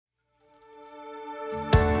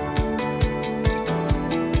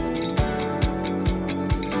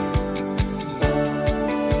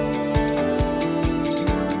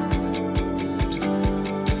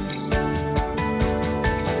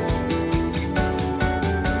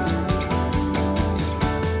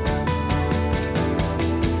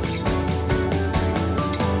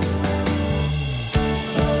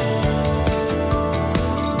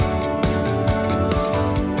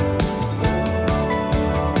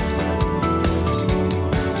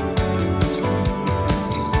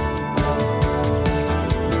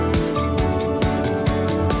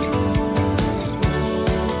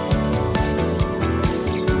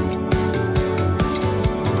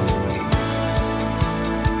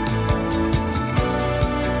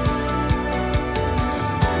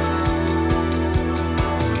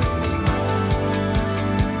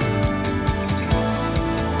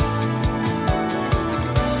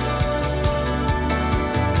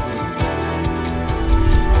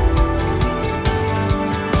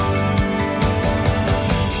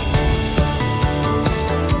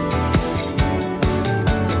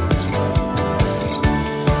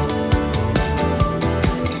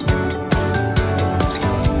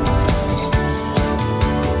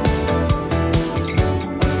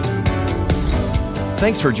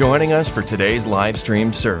Thanks for joining us for today's live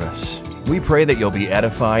streamed service. We pray that you'll be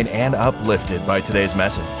edified and uplifted by today's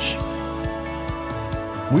message.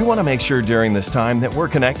 We want to make sure during this time that we're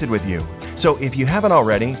connected with you. So if you haven't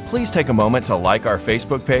already, please take a moment to like our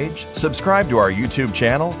Facebook page, subscribe to our YouTube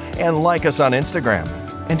channel, and like us on Instagram.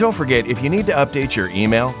 And don't forget, if you need to update your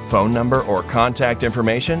email, phone number, or contact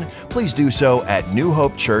information, please do so at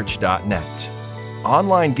newhopechurch.net.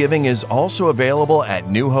 Online giving is also available at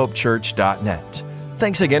newhopechurch.net.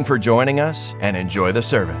 Thanks again for joining us, and enjoy the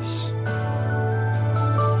service.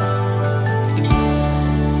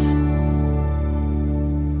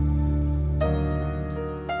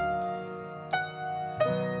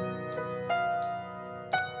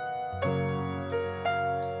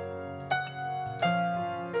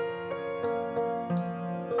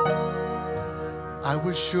 I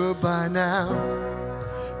was sure by now,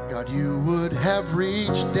 God, you would have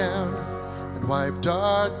reached down and wiped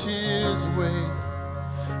our tears away,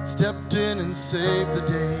 stepped in and saved the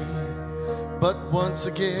day. But once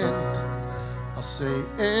again, I'll say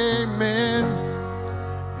amen,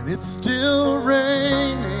 and it's still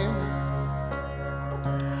raining.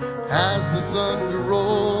 As the thunder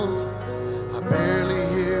rolls, I barely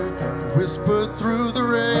hear you whisper through the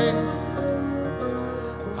rain,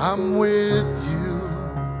 I'm with you.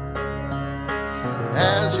 And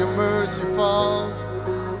as your mercy falls,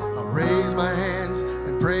 I'll raise my hands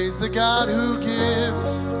and praise the God who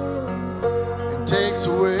gives and takes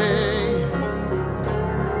away.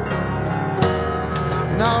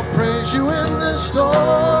 And I'll praise you in this storm,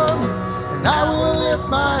 and I will lift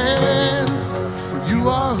my hands, for you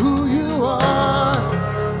are who you are,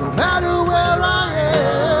 no matter where I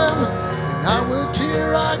am. And I would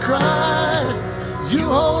tear I cried, you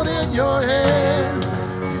hold in your hand,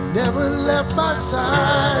 you never left my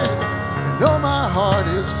side, and know my heart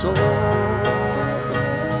is sore.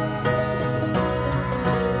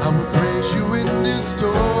 I will praise you in this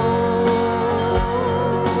storm.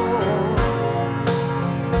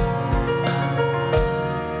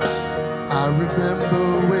 I remember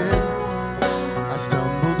when I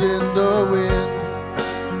stumbled in the wind,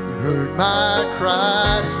 you heard my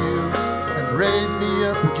cry to you and raised me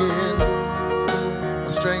up again. My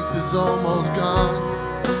strength is almost gone,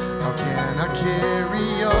 how can I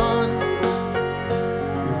carry on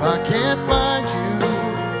if I can't find you?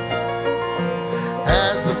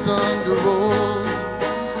 As the thunder rolls,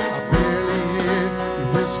 I barely hear you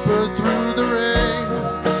whisper through the rain,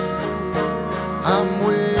 I'm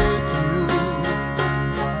with you.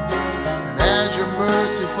 And as your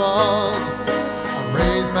mercy falls, I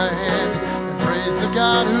raise my hand and praise the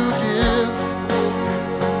God who gives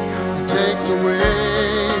and takes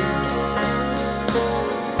away.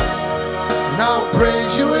 And I'll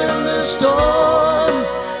praise you in this storm,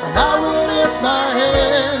 and I will lift my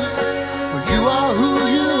hands, for you are who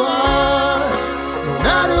you are, no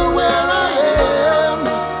matter where I am.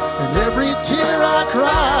 And every tear I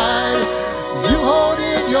cried, you hold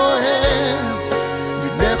in your hand, you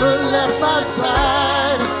never left my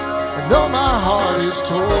side, and know my heart is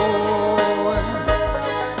torn.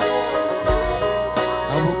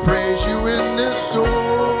 I will praise you in this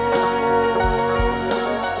storm.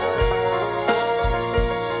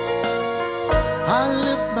 I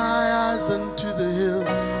lift my eyes unto the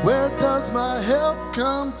hills, where does my help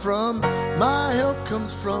come from? My help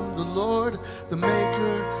comes from the Lord, the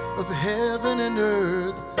maker of heaven and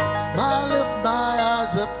earth. I lift my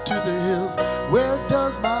eyes up to the hills, where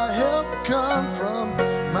does my help come from?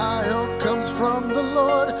 My help comes from the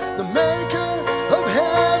Lord, the maker of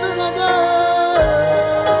heaven and earth.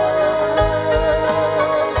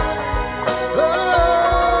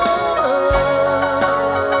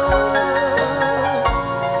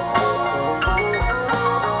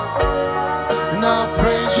 And I'll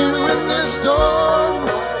praise you in this storm,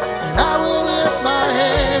 and I will lift my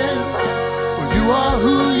hands, for you are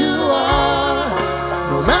who you are,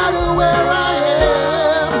 no matter where I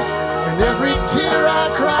am. And every tear I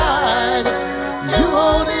cried, you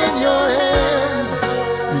hold in your hand,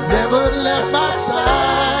 you never left my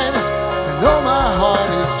side, and know my heart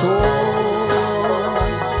is torn.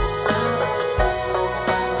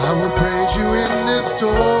 I will praise you in this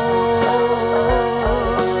storm,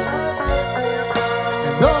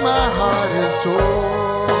 though my heart is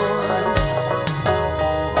torn,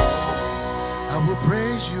 I will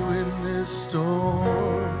praise you in this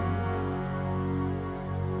storm.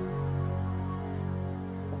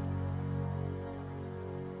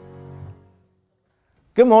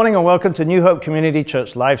 Good morning and welcome to New Hope Community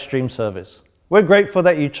Church live stream service. We're grateful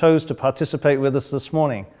that you chose to participate with us this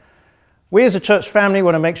morning. We as a church family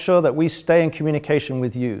want to make sure that we stay in communication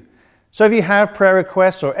with you. So if you have prayer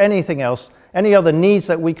requests or anything else, any other needs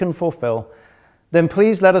that we can fulfill, then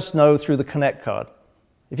please let us know through the Connect card.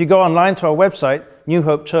 If you go online to our website,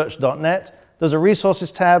 newhopechurch.net, there's a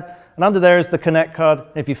resources tab, and under there is the Connect card.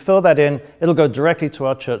 And if you fill that in, it'll go directly to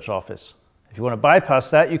our church office. If you want to bypass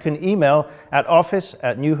that, you can email at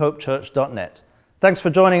office@newhopechurch.net. Thanks for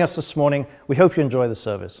joining us this morning. We hope you enjoy the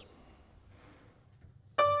service.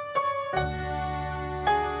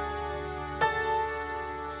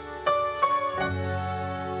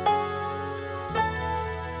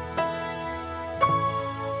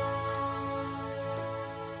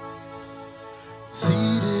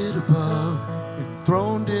 Seated above,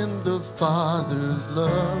 enthroned in the Father's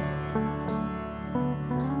love,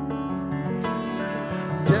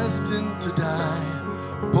 destined to die,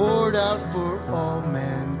 poured out for all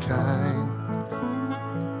mankind.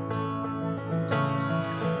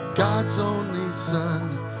 God's only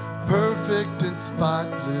Son, perfect and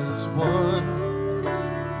spotless one.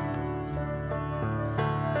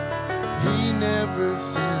 He never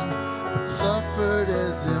sinned, but suffered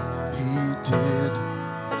as if He did.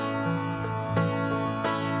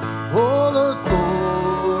 All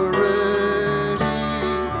authority,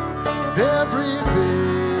 every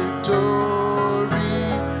victory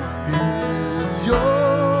is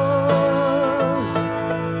yours.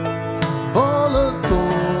 All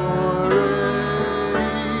authority,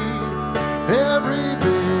 every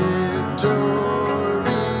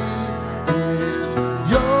victory is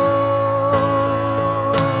yours.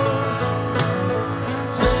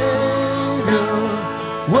 Savior,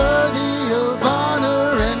 worthy of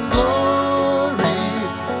honor and glory,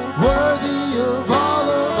 worthy of all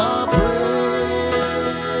of our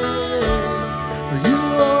praise, for you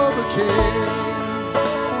overcame.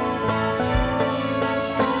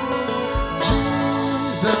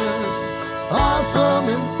 Jesus, awesome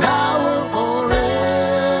in power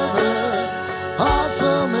forever,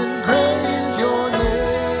 awesome and great is your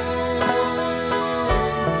name,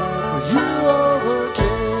 for you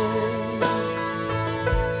overcame.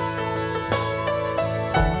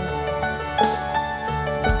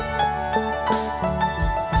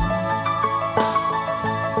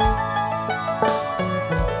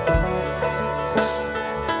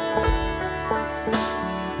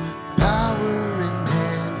 Power in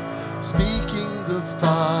hand, speaking the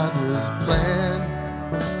Father's plan,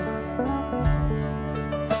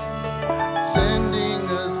 sending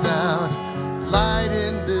us out, light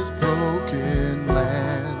in this broken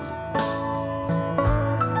land.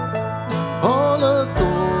 All authority,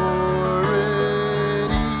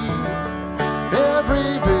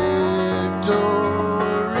 every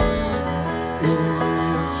victory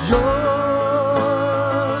is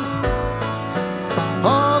yours.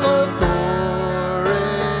 All authority,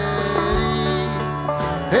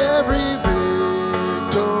 every victory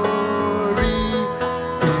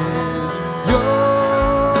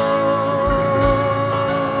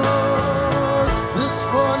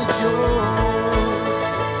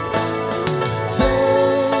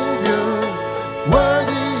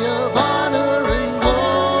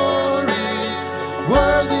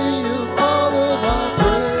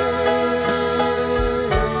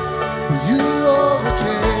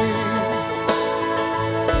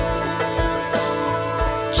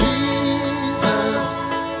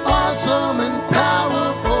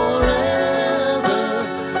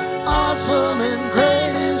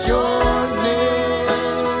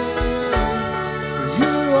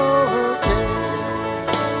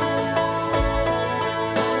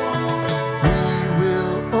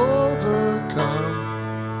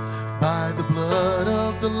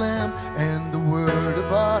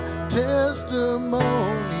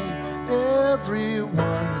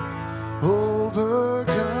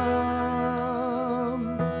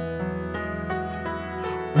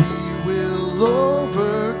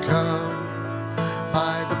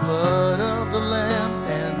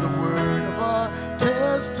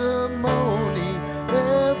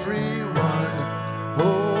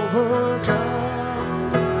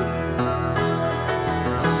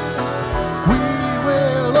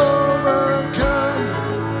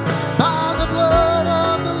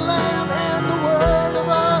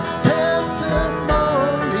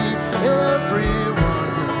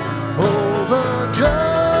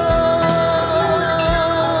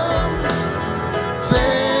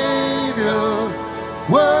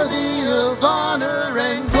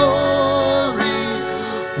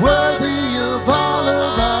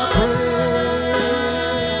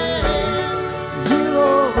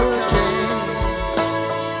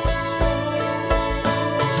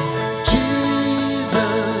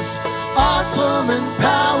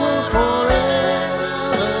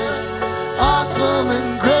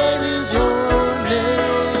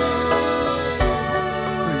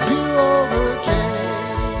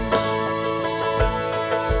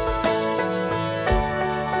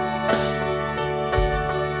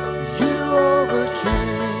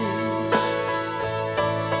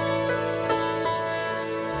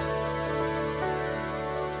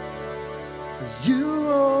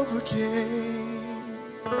came.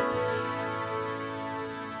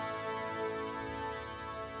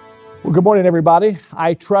 Well, good morning, everybody.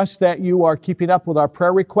 I trust that you are keeping up with our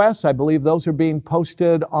prayer requests. I believe those are being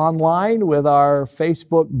posted online with our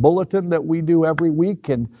Facebook bulletin that we do every week.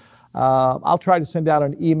 And I'll try to send out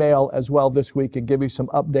an email as well this week and give you some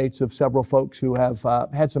updates of several folks who have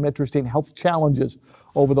had some interesting health challenges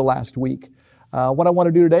over the last week. What I want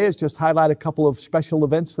to do today is just highlight a couple of special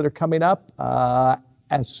events that are coming up.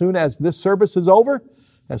 As soon as this service is over,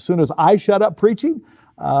 as soon as I shut up preaching,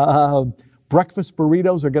 breakfast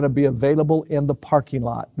burritos are going to be available in the parking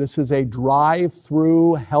lot. This is a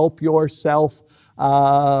drive-through, help yourself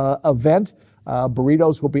event.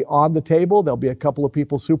 Burritos will be on the table. There'll be a couple of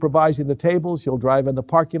people supervising the tables. You'll drive in the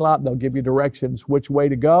parking lot and they'll give you directions which way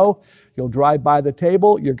to go. You'll drive by the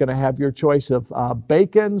table. You're going to have your choice of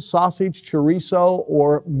bacon, sausage, chorizo,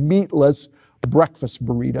 or meatless breakfast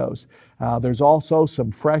burritos. There's also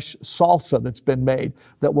some fresh salsa that's been made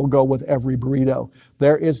that will go with every burrito.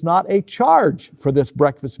 There is not a charge for this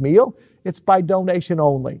breakfast meal. It's by donation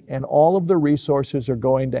only, and all of the resources are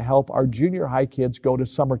going to help our junior high kids go to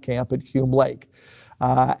summer camp at Hume Lake.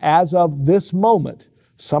 As of this moment,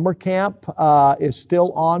 summer camp is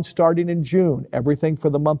still on starting in June. Everything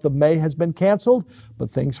for the month of May has been canceled,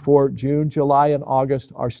 but things for June, July, and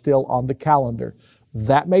August are still on the calendar.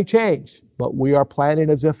 That may change, but we are planning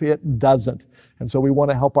as if it doesn't. And so we want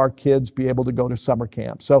to help our kids be able to go to summer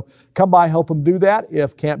camp. So come by, help them do that.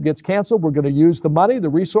 If camp gets canceled, we're going to use the money, the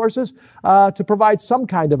resources, to provide some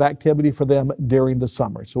kind of activity for them during the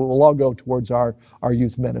summer. So it will all go towards our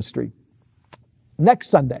youth ministry. Next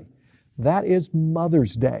Sunday, that is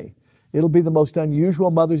Mother's Day. It'll be the most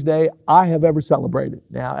unusual Mother's Day I have ever celebrated.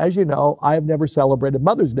 Now, as you know, I have never celebrated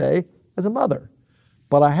Mother's Day as a mother,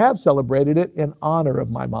 but I have celebrated it in honor of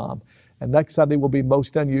my mom. And next Sunday will be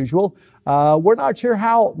most unusual. We're not sure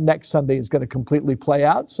how next Sunday is going to completely play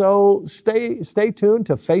out, so stay tuned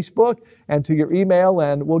to Facebook and to your email,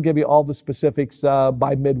 and we'll give you all the specifics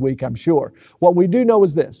by midweek, I'm sure. What we do know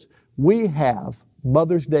is this: we have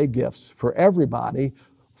Mother's Day gifts for everybody,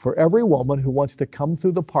 for every woman who wants to come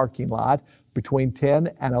through the parking lot between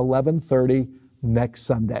 10 and 11:30 next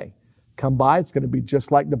Sunday. Come by. It's going to be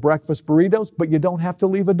just like the breakfast burritos, but you don't have to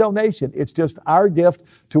leave a donation. It's just our gift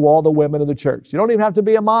to all the women of the church. You don't even have to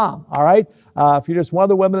be a mom, all right? If you're just one of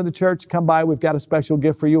the women in the church, come by. We've got a special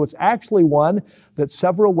gift for you. It's actually one that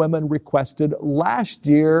several women requested last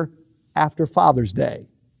year after Father's Day.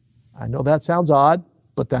 I know that sounds odd,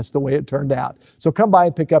 but that's the way it turned out. So come by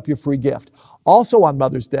and pick up your free gift. Also on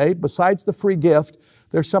Mother's Day, besides the free gift,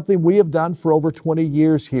 there's something we have done for over 20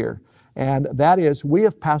 years here. And that is, we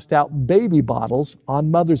have passed out baby bottles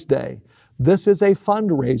on Mother's Day. This is a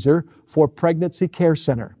fundraiser for Pregnancy Care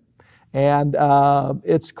Center. And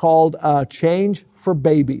it's called Change for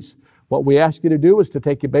Babies. What we ask you to do is to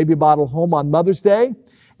take your baby bottle home on Mother's Day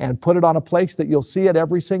and put it on a place that you'll see it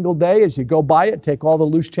every single day. As you go by it, take all the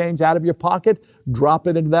loose change out of your pocket, drop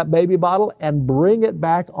it into that baby bottle, and bring it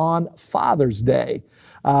back on Father's Day.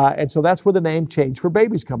 And so that's where the name Change for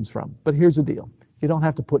Babies comes from. But here's the deal. You don't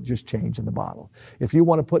have to put just change in the bottle. If you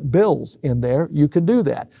want to put bills in there, you can do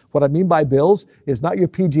that. What I mean by bills is not your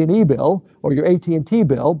PG&E bill or your AT&T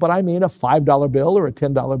bill, but I mean a $5 bill or a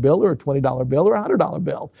 $10 bill or a $20 bill or a $100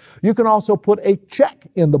 bill. You can also put a check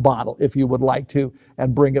in the bottle if you would like to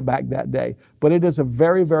and bring it back that day. But it is a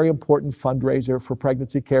very, very important fundraiser for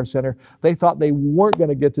Pregnancy Care Center. They thought they weren't going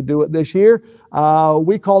to get to do it this year.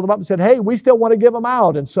 We called them up and said, hey, we still want to give them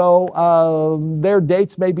out. And so their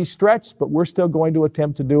dates may be stretched, but we're still going to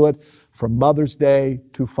attempt to do it from Mother's Day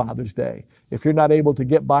to Father's Day. If you're not able to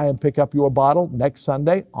get by and pick up your bottle next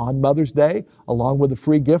Sunday on Mother's Day, along with a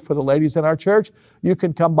free gift for the ladies in our church, you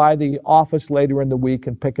can come by the office later in the week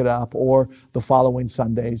and pick it up, or the following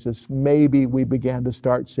Sundays, as maybe we began to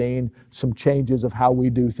start seeing some changes of how we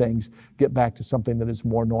do things, get back to something that is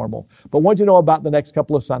more normal. But what you know about the next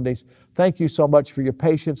couple of Sundays, thank you so much for your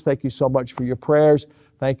patience. Thank you so much for your prayers.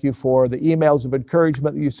 Thank you for the emails of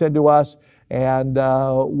encouragement that you send to us. And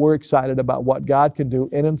we're excited about what God can do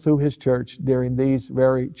in and through His church during these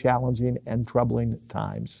very challenging and troubling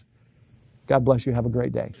times. God bless you. Have a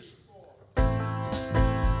great day.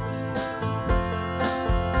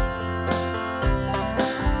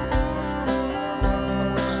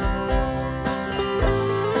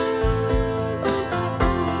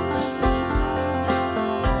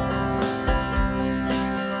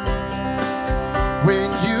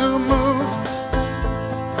 When you move,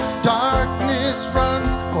 darkness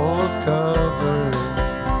runs for cover.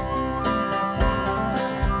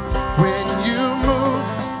 When you move,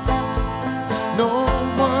 no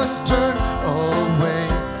one's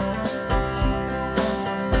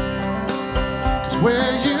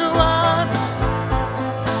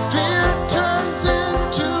burst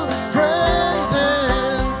into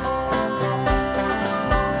praises.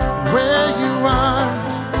 Where you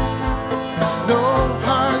are, no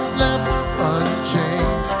hearts left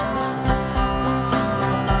unchanged.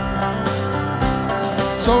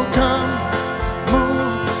 So come,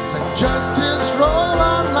 move, let justice roll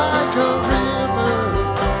on like a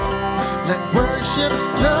river. Let worship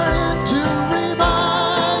turn into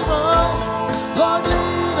revival. Lord,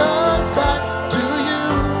 lead us back to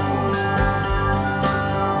you.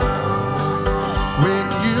 When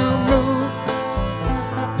you move,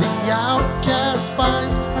 the outcast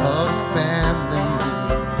finds a family.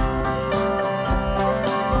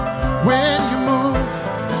 When you move,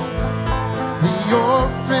 the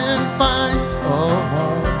orphan finds a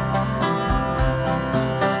home.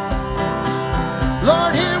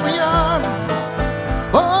 Lord, here we are.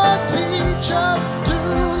 Oh, teach us to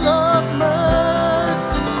love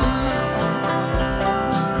mercy.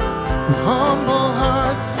 With humble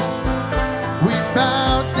hearts, we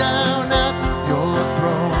bow down at your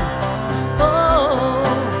throne.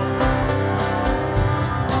 Oh,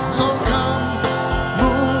 so come,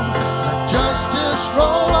 move, let justice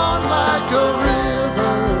roll on like a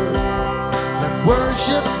river. Let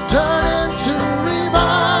worship turn into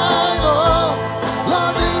revival.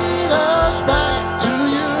 Lord, lead us back to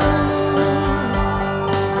you.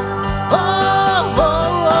 Oh,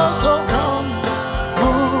 oh, oh, so come,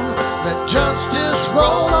 move, let justice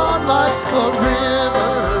roll on like a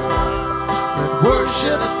river. Let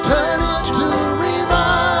worship turn into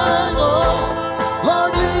revival.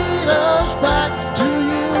 Lord, lead us back to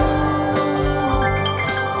you.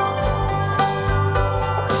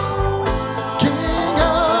 King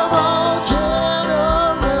of all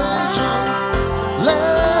generations,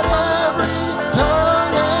 let every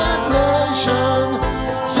tongue and nation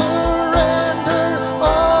surrender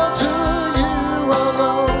all to you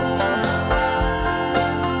alone.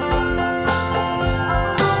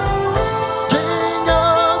 King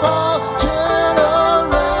of all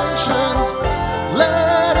generations,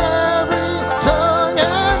 let every tongue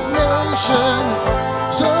and nation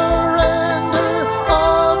surrender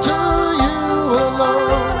all to you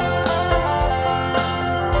alone.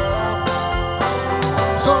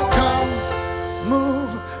 So come,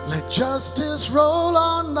 move, let justice roll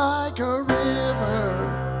on like a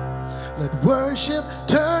river. Let worship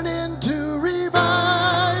turn into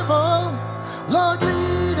revival. Lord,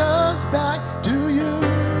 lead us back to you.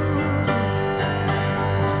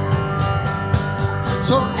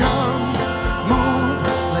 So come, move,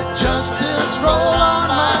 let justice roll on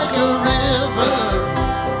like a river.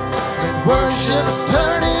 Let worship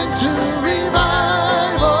turn into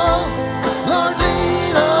revival. Lord,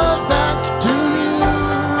 lead us back to you.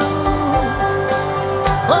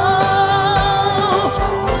 Oh,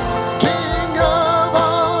 King of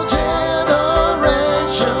all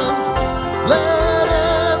generations, let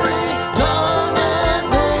every tongue and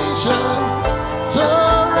nation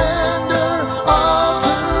surrender all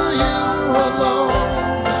to you alone.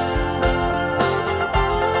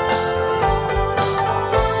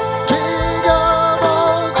 King of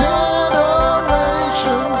all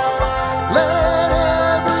generations, let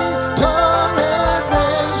every tongue and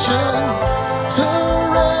nation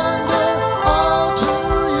surrender all to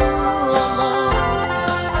you alone.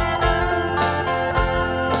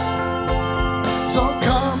 So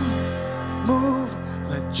come, move,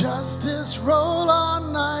 let justice roll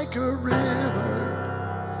on like a river.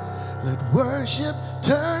 Let worship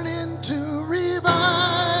turn into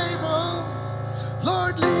revival.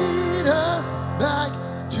 Lord, lead us back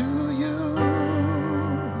to you.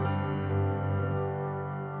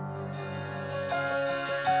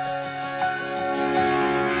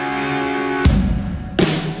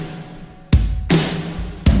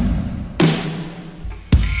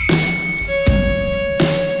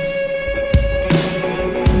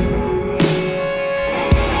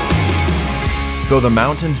 Though the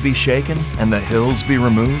mountains be shaken and the hills be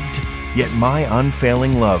removed, yet my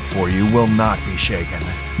unfailing love for you will not be shaken,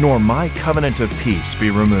 nor my covenant of peace be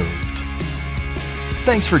removed.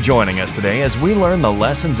 Thanks for joining us today as we learn the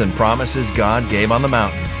lessons and promises God gave on the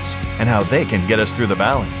mountains and how they can get us through the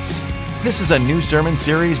valleys. This is a new sermon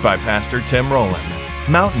series by Pastor Tim Rolen,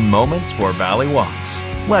 Mountain Moments for Valley Walks,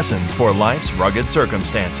 Lessons for Life's Rugged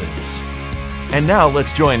Circumstances. And now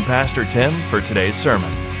let's join Pastor Tim for today's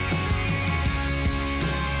sermon.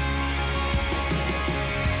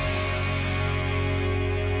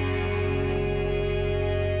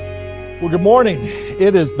 Well, good morning.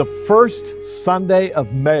 It is the first Sunday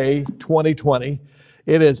of May 2020.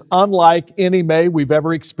 It is unlike any May we've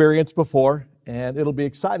ever experienced before. and it'll be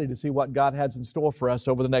exciting to see what God has in store for us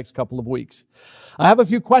over the next couple of weeks. I have a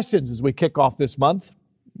few questions as we kick off this month.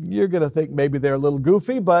 You're going to think maybe they're a little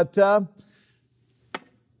goofy, but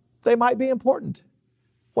they might be important.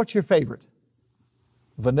 What's your favorite?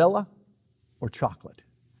 Vanilla or chocolate?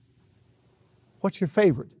 What's your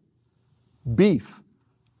favorite? Beef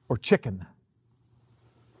or chicken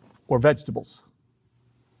or vegetables?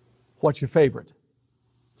 What's your favorite?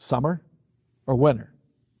 Summer or winter?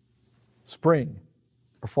 Spring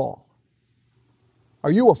or fall?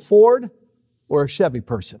 Are you a Ford or a Chevy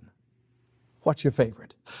person? What's your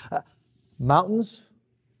favorite? Mountains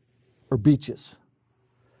or beaches?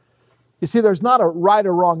 You see, there's not a right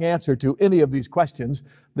or wrong answer to any of these questions.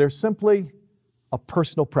 There's simply a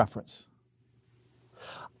personal preference.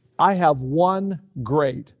 I have one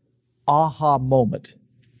great aha moment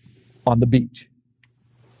on the beach.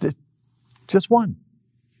 Just one.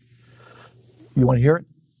 You want to hear it?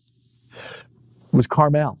 It was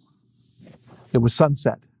Carmel. It was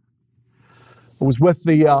sunset. It was with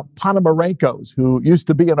the Ponomarenkos, who used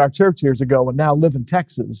to be in our church years ago and now live in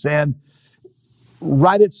Texas. And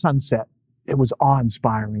right at sunset, it was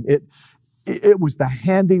awe-inspiring. It was the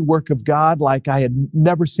handiwork of God like I had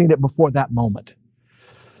never seen it before that moment.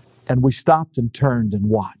 And we stopped and turned and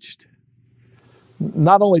watched.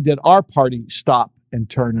 Not only did our party stop and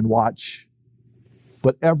turn and watch,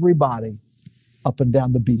 but everybody up and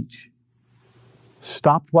down the beach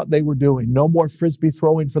stopped what they were doing. No more frisbee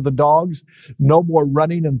throwing for the dogs. No more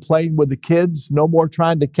running and playing with the kids. No more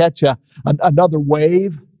trying to catch another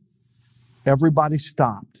wave. Everybody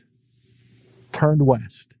stopped, turned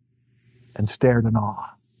west, and stared in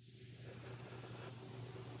awe.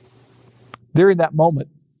 During that moment,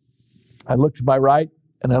 I looked to my right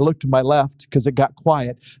and I looked to my left because it got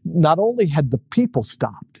quiet. Not only had the people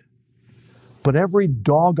stopped, but every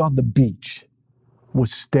dog on the beach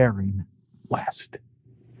was staring west.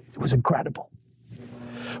 It was incredible.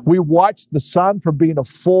 We watched the sun, from being a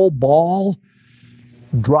full ball,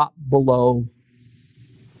 drop below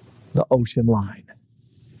the ocean line.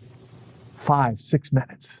 5-6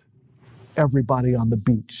 minutes. Everybody on the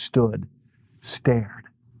beach stood, stared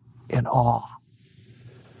in awe.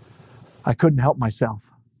 I couldn't help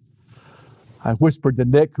myself. I whispered to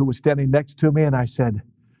Nick, who was standing next to me, and I said,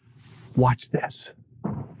 "Watch this."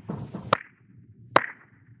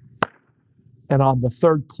 And on the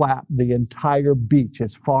third clap, the entire beach,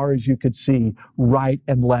 as far as you could see, right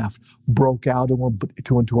and left, broke out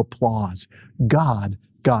into applause. God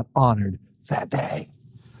got honored that day.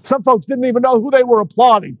 Some folks didn't even know who they were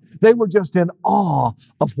applauding. They were just in awe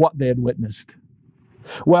of what they had witnessed.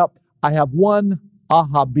 Well, I have one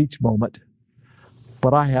aha beach moment,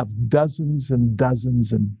 but I have dozens and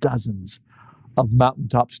dozens and dozens of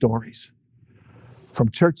mountaintop stories. From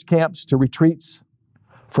church camps to retreats,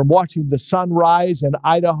 from watching the sun rise in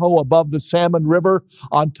Idaho above the Salmon River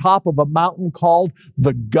on top of a mountain called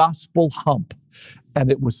the Gospel Hump. And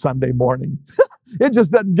it was Sunday morning. It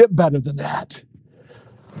just doesn't get better than that.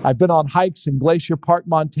 I've been on hikes in Glacier Park,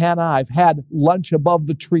 Montana. I've had lunch above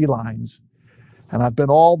the tree lines. And I've been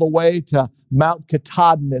all the way to Mount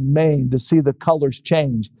Katahdin in Maine to see the colors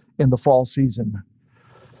change in the fall season.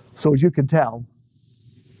 So as you can tell,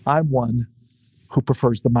 I'm one who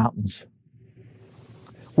prefers the mountains.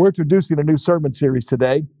 We're introducing a new sermon series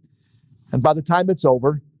today, and by the time it's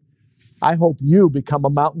over, I hope you become a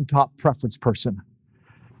mountaintop preference person,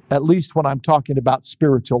 at least when I'm talking about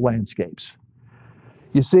spiritual landscapes.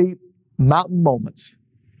 You see, mountain moments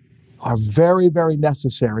are very, very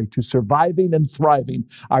necessary to surviving and thriving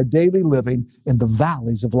our daily living in the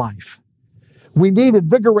valleys of life. We need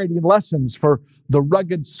invigorating lessons for the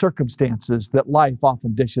rugged circumstances that life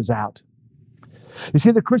often dishes out. You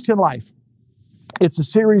see, the Christian life, it's a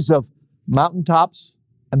series of mountaintops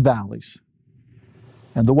and valleys.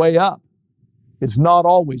 And the way up is not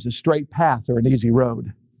always a straight path or an easy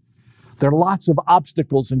road. There are lots of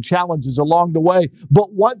obstacles and challenges along the way,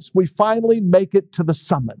 but once we finally make it to the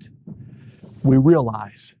summit, we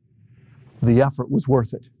realize the effort was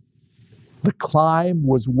worth it. The climb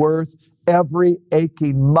was worth every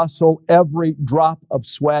aching muscle, every drop of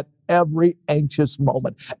sweat, every anxious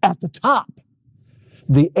moment. At the top,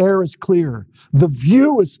 the air is clear, the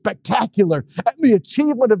view is spectacular, and the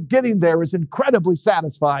achievement of getting there is incredibly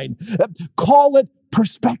satisfying. Call it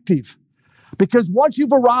perspective. Because once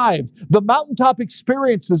you've arrived, the mountaintop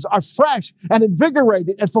experiences are fresh and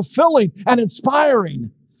invigorating and fulfilling and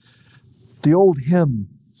inspiring. The old hymn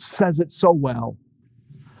says it so well.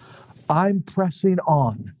 I'm pressing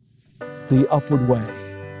on the upward way.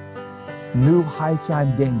 New heights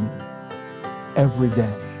I'm gaining every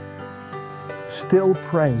day. Still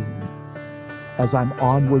praying as I'm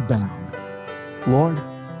onward bound Lord,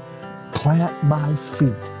 plant my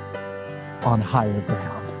feet on higher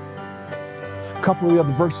ground. A couple of the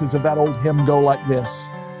other verses of that old hymn go like this.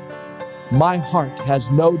 My heart has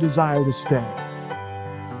no desire to stay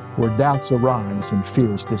where doubts arise and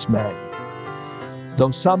fears dismay.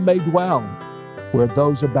 Though some may dwell where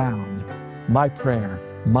those abound, my prayer,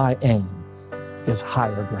 my aim is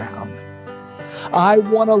higher ground. I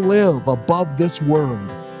want to live above this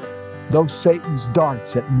world, though Satan's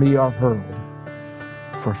darts at me are hurled.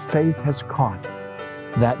 For faith has caught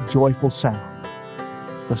that joyful sound,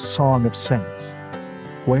 the song of saints.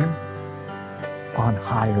 Where? On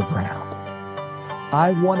higher ground.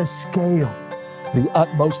 I want to scale the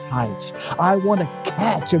utmost heights. I want to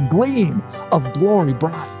catch a gleam of glory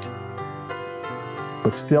bright.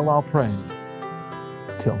 But still I'll pray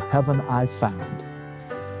till heaven I've found.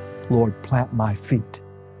 Lord, plant my feet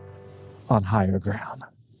on higher ground.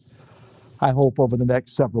 I hope over the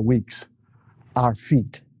next several weeks, our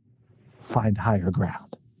feet find higher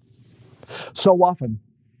ground. So often,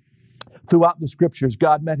 throughout the Scriptures,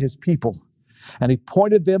 God met His people, and He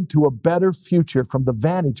pointed them to a better future from the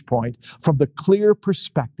vantage point, from the clear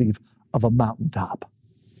perspective of a mountaintop.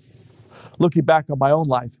 Looking back on my own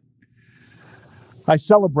life, I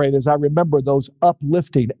celebrate as I remember those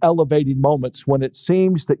uplifting, elevating moments when it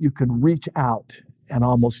seems that you can reach out and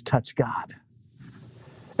almost touch God.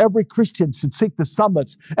 Every Christian should seek the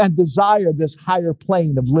summits and desire this higher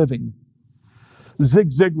plane of living. Zig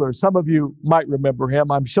Ziglar, some of you might remember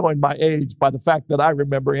him. I'm showing my age by the fact that I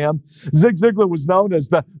remember him. Zig Ziglar was known as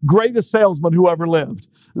the greatest salesman who ever lived.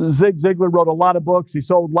 Zig Ziglar wrote a lot of books. He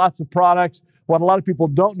sold lots of products. What a lot of people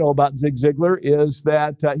don't know about Zig Ziglar is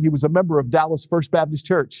that he was a member of Dallas First Baptist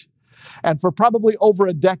Church. And for probably over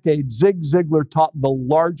a decade, Zig Ziglar taught the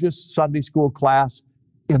largest Sunday school class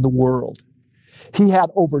in the world. He had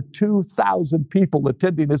over 2,000 people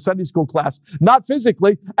attending his Sunday school class. Not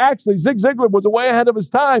physically. Actually, Zig Ziglar was way ahead of his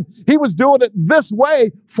time. He was doing it this way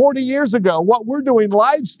 40 years ago. What we're doing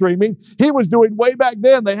live streaming, he was doing way back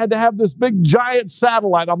then. They had to have this big giant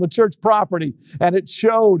satellite on the church property, and it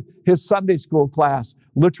showed his Sunday school class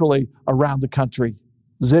literally around the country.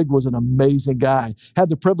 Zig was an amazing guy. Had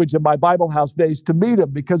the privilege in my Bible house days to meet him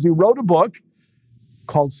because he wrote a book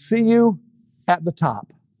called See You at the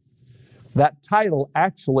Top. That title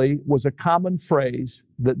actually was a common phrase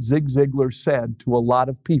that Zig Ziglar said to a lot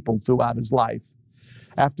of people throughout his life.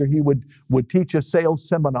 After he would teach a sales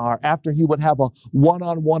seminar, after he would have a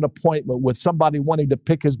one-on-one appointment with somebody wanting to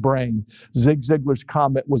pick his brain, Zig Ziglar's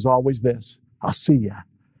comment was always this: I'll see you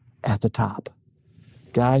at the top.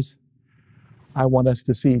 Guys, I want us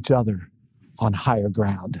to see each other on higher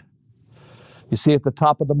ground. You see, at the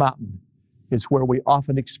top of the mountain is where we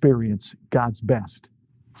often experience God's best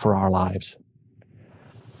for our lives.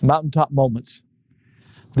 Mountaintop moments.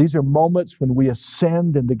 These are moments when we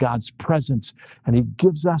ascend into God's presence and He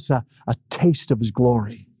gives us a taste of His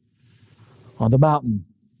glory. On the mountain,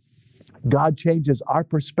 God changes our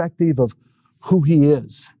perspective of who He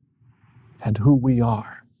is and who we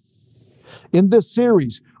are. In this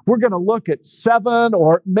series, we're going to look at 7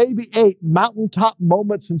 or maybe 8 mountaintop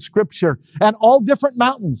moments in Scripture, and all different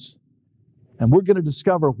mountains. And we're going to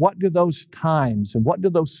discover, what do those times and what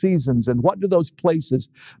do those seasons and what do those places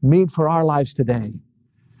mean for our lives today?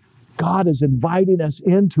 God is inviting us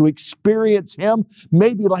in to experience Him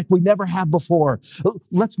maybe like we never have before.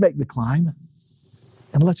 Let's make the climb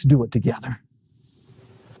and let's do it together.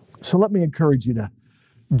 So let me encourage you to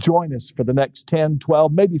join us for the next 10,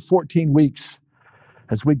 12, maybe 14 weeks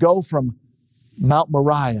as we go from Mount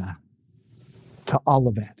Moriah to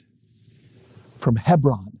Olivet, from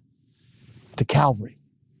Hebron to Calvary.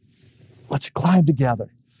 Let's climb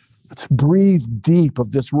together. Let's breathe deep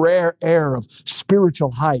of this rare air of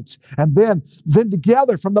spiritual heights. And then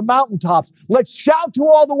together from the mountaintops, let's shout to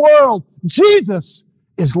all the world, Jesus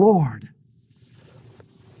is Lord.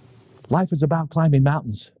 Life is about climbing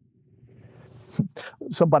mountains.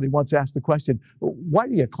 Somebody once asked the question, why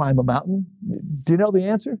do you climb a mountain? Do you know the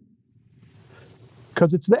answer?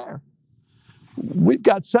 Because it's there. We've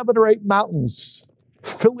got 7 or 8 mountains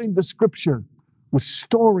filling the Scripture with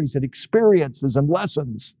stories and experiences and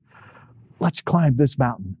lessons. Let's climb this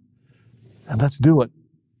mountain, and let's do it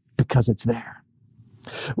because it's there.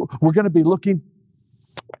 We're going to be looking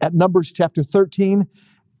at Numbers chapter 13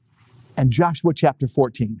 and Joshua chapter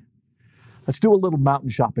 14. Let's do a little mountain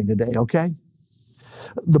shopping today, okay?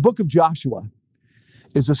 The book of Joshua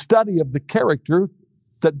is a study of the character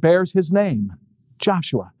that bears his name,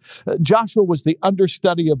 Joshua. Joshua was the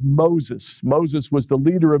understudy of Moses. Moses was the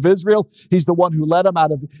leader of Israel. He's the one who led them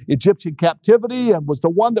out of Egyptian captivity and was the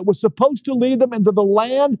one that was supposed to lead them into the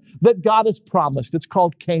land that God has promised. It's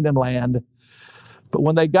called Canaan land. But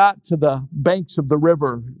when they got to the banks of the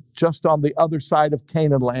river, just on the other side of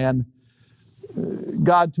Canaan land,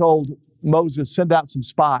 God told Moses, send out some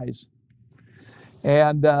spies.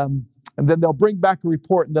 And then they'll bring back a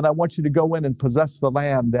report, and then I want you to go in and possess the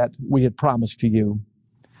land that we had promised to you.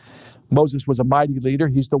 Moses was a mighty leader.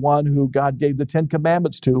 He's the one who God gave the 10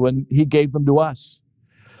 Commandments to, and he gave them to us.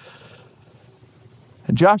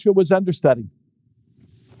 And Joshua was understudy.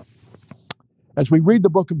 As we read the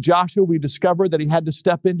book of Joshua, we discover that he had to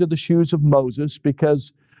step into the shoes of Moses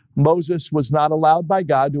because Moses was not allowed by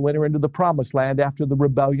God to enter into the promised land after the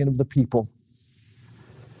rebellion of the people.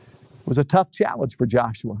 It was a tough challenge for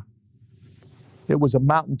Joshua. It was a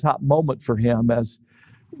mountaintop moment for him as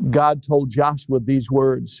God told Joshua these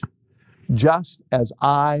words, just as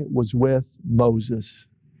I was with Moses.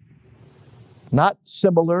 Not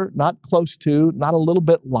similar, not close to, not a little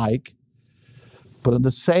bit like, but in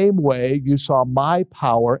the same way you saw my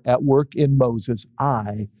power at work in Moses,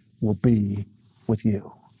 I will be with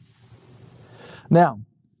you. Now,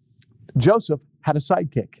 Joseph had a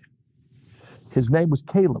sidekick. His name was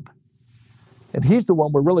Caleb. And he's the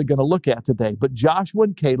one we're really going to look at today. But Joshua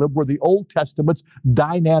and Caleb were the Old Testament's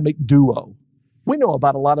dynamic duo. We know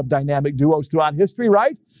about a lot of dynamic duos throughout history,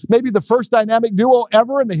 right? Maybe the first dynamic duo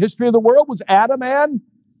ever in the history of the world was Adam and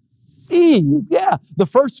Eve. Yeah, the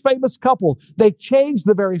first famous couple. They changed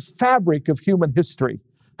the very fabric of human history.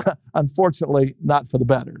 Unfortunately, not for the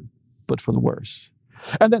better, but for the worse.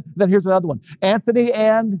 And then here's another one. Anthony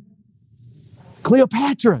and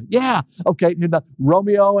Cleopatra. Yeah. Okay,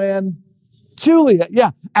 Romeo and Juliet.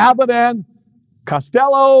 Yeah. Abbott and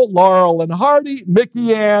Costello, Laurel and Hardy,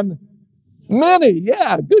 Mickey and Minnie.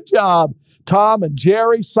 Yeah, good job. Tom and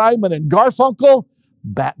Jerry, Simon and Garfunkel,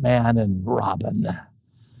 Batman and Robin.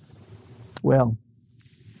 Well,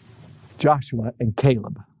 Joshua and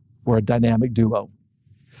Caleb were a dynamic duo.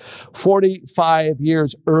 45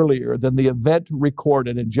 years earlier than the event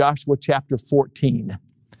recorded in Joshua chapter 14,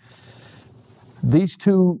 these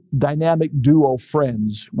two dynamic duo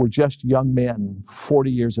friends were just young men,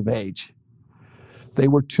 40 years of age. They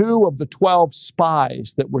were 2 of the 12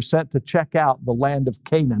 spies that were sent to check out the land of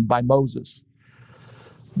Canaan by Moses.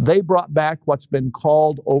 They brought back what's been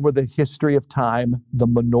called over the history of time the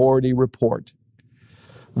Minority Report.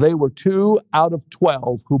 They were 2 out of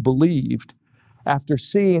 12 who believed, after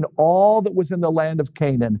seeing all that was in the land of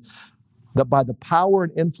Canaan, that by the power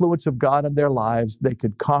and influence of God in their lives, they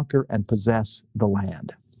could conquer and possess the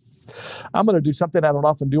land. I'm going to do something I don't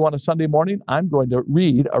often do on a Sunday morning. I'm going to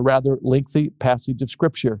read a rather lengthy passage of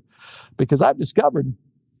Scripture because I've discovered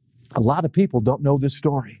a lot of people don't know this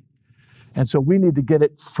story. And so we need to get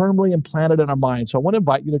it firmly implanted in our mind. So I want to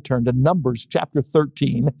invite you to turn to Numbers chapter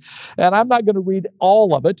 13. And I'm not going to read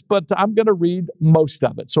all of it, but I'm going to read most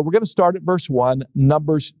of it. So we're going to start at verse 1,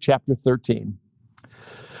 Numbers chapter 13.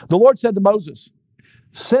 The Lord said to Moses,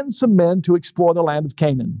 send some men to explore the land of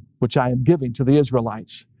Canaan, which I am giving to the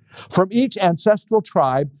Israelites. From each ancestral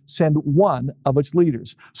tribe, send one of its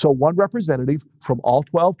leaders. So one representative from all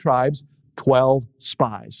 12 tribes, 12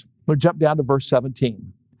 spies. We'll jump down to verse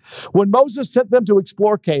 17. When Moses sent them to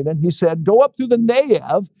explore Canaan, he said, go up through the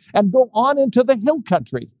Negev and go on into the hill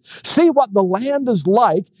country. See what the land is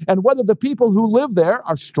like and whether the people who live there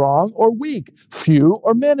are strong or weak, few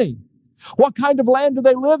or many. What kind of land do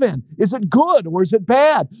they live in? Is it good or is it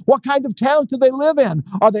bad? What kind of towns do they live in?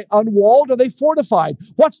 Are they unwalled or are they fortified?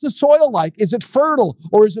 What's the soil like? Is it fertile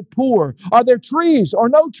or is it poor? Are there trees or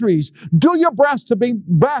no trees? Do your best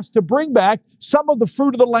to bring back some of the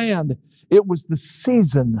fruit of the land. It was the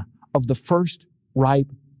season of the first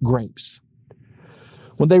ripe grapes.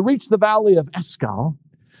 When they reached the valley of Escal,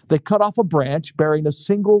 they cut off a branch bearing a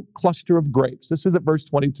single cluster of grapes. This is at verse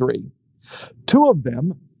 23. Two of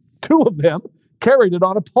them carried it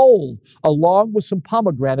on a pole, along with some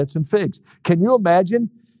pomegranates and figs. Can you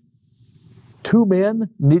imagine 2 men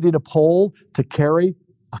needing a pole to carry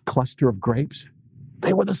a cluster of grapes?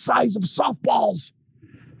 They were the size of softballs.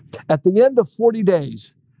 At the end of 40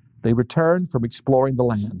 days, they returned from exploring the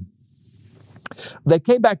land. They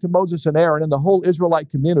came back to Moses and Aaron and the whole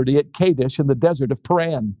Israelite community at Kadesh in the desert of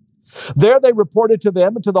Paran. There they reported to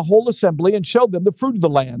them and to the whole assembly and showed them the fruit of the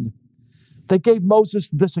land. They gave Moses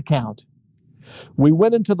this account. We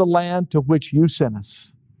went into the land to which you sent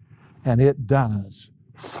us, and it does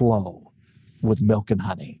flow with milk and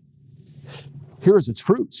honey. Here is its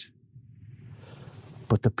fruits.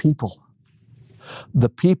 But the people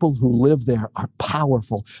who live there are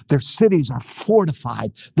powerful. Their cities are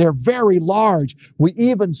fortified. They're very large. We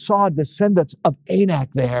even saw descendants of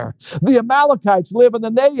Anak there. The Amalekites live in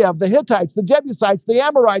the Negev, the Hittites, the Jebusites, the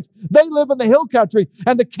Amorites. They live in the hill country,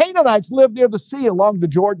 and the Canaanites live near the sea along the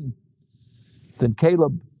Jordan. Then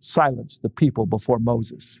Caleb silenced the people before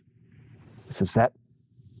Moses. This is that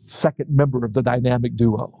second member of the dynamic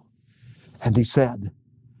duo. And he said,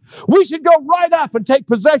 "We should go right up and take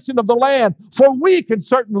possession of the land, for we can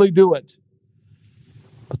certainly do it."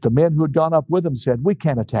 But the men who had gone up with him said, "We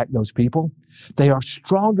can't attack those people. They are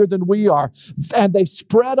stronger than we are." And they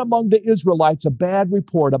spread among the Israelites a bad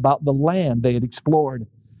report about the land they had explored.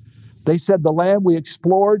 They said, "The land we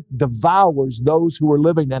explored devours those who were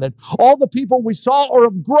living in it. All the people we saw are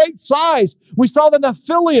of great size. We saw the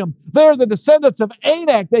Nephilim. They're the descendants of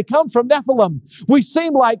Anak. They come from Nephilim. We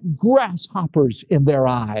seem like grasshoppers in their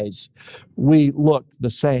eyes. We looked the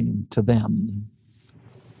same to them."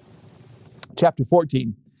 Chapter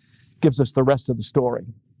 14 gives us the rest of the story.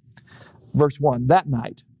 Verse 1, "That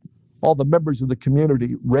night, all the members of the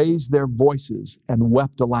community raised their voices and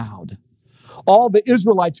wept aloud. All the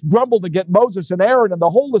Israelites grumbled against Moses and Aaron, and the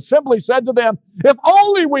whole assembly said to them, 'If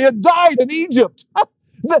only we had died in Egypt.'"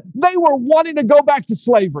 They were wanting to go back to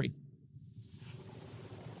slavery.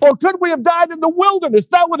 "Or could we have died in the wilderness?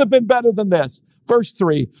 That would have been better than this." Verse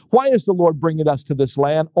 3, "Why is the Lord bringing us to this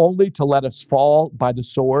land only to let us fall by the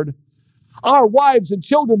sword? Our wives and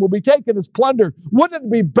children will be taken as plunder. Wouldn't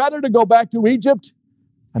it be better to go back to Egypt?"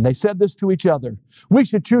 And they said this to each other, "We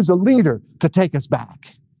should choose a leader to take us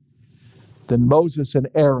back." Then Moses and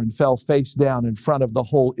Aaron fell face down in front of the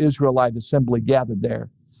whole Israelite assembly gathered there.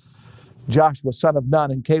 Joshua, son of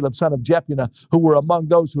Nun, and Caleb, son of Jephunneh, who were among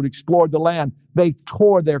those who had explored the land, they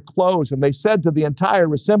tore their clothes, and they said to the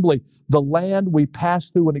entire assembly, "The land we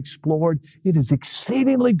passed through and explored, it is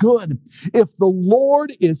exceedingly good. If the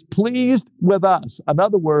Lord is pleased with us," in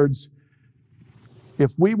other words,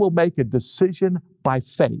 if we will make a decision by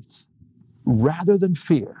faith rather than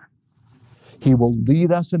fear, He will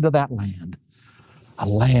lead us into that land, a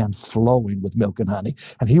land flowing with milk and honey,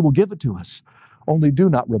 and He will give it to us. Only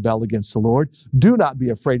do not rebel against the Lord. Do not be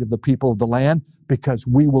afraid of the people of the land, because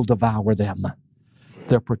we will devour them.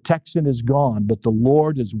 Their protection is gone, but the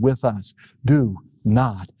Lord is with us. Do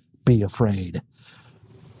not be afraid.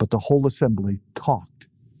 But the whole assembly talked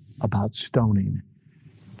about stoning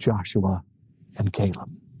Joshua and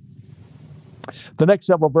Caleb. The next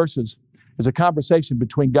several verses is a conversation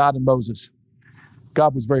between God and Moses.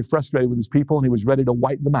 God was very frustrated with His people, and He was ready to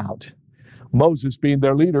wipe them out. Moses, being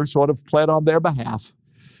their leader, sort of pled on their behalf.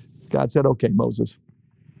 God said, "Okay, Moses,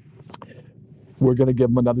 we're going to give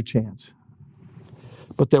them another chance."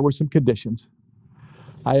 But there were some conditions.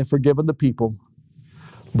 "I have forgiven the people,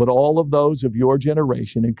 but all of those of your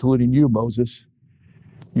generation, including you, Moses,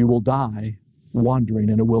 you will die wandering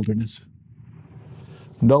in a wilderness.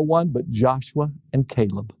 No one but Joshua and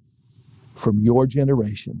Caleb from your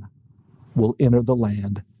generation will enter the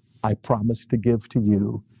land I promised to give to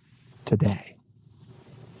you today."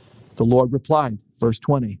 The Lord replied, verse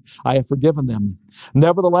 20, "I have forgiven them.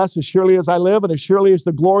 Nevertheless, as surely as I live and as surely as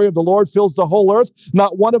the glory of the Lord fills the whole earth,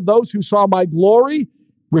 not one of those who saw my glory,"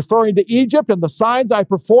 referring to Egypt and the signs I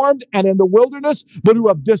performed and in the wilderness, "but who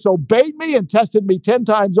have disobeyed me and tested me 10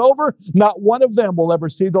 times over, not one of them will ever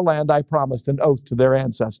see the land I promised an oath to their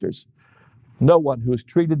ancestors. No one who has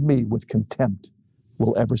treated me with contempt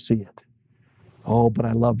will ever see it." Oh, but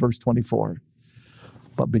I love verse 24.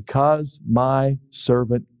 "But because my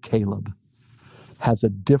servant Caleb has a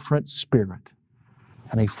different spirit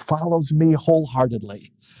and he follows me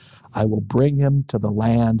wholeheartedly, I will bring him to the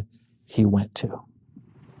land he went to."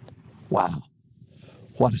 Wow,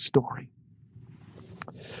 what a story.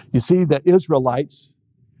 You see, the Israelites,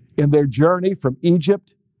 in their journey from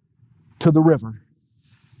Egypt to the river,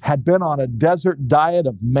 had been on a desert diet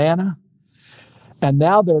of manna. And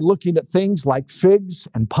now they're looking at things like figs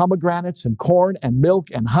and pomegranates and corn and milk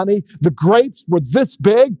and honey. The grapes were this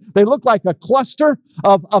big. They looked like a cluster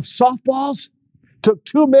of softballs. Took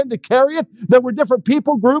 2 men to carry it. There were different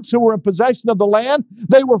people groups who were in possession of the land.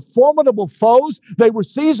 They were formidable foes. They were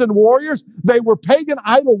seasoned warriors. They were pagan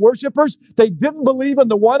idol worshipers. They didn't believe in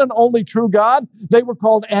the one and only true God. They were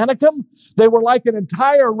called Anakim. They were like an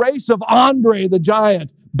entire race of Andre the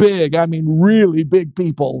giant. Big, I mean really big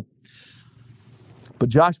people. But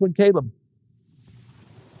Joshua and Caleb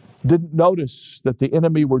didn't notice that the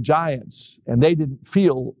enemy were giants, and they didn't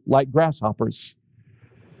feel like grasshoppers.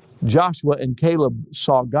 Joshua and Caleb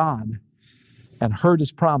saw God and heard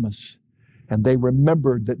His promise, and they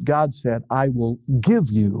remembered that God said, "I will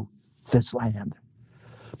give you this land."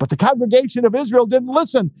 But the congregation of Israel didn't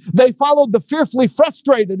listen. They followed the fearfully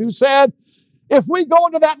frustrated who said, "If we go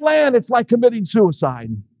into that land, it's like committing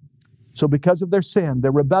suicide." So because of their sin,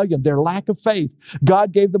 their rebellion, their lack of faith,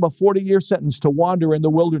 God gave them a 40-year sentence to wander in the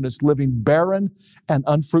wilderness, living barren and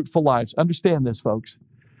unfruitful lives. Understand this, folks.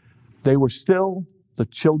 They were still the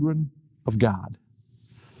children of God.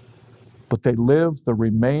 But they lived the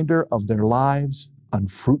remainder of their lives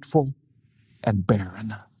unfruitful and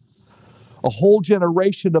barren. A whole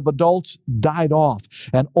generation of adults died off,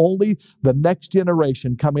 and only the next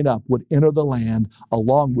generation coming up would enter the land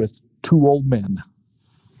along with two old men,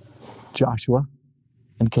 Joshua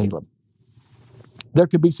and Caleb. There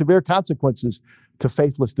could be severe consequences to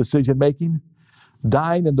faithless decision making.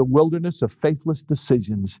 Dying in the wilderness of faithless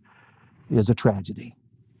decisions is a tragedy.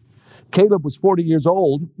 Caleb was 40 years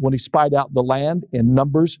old when he spied out the land in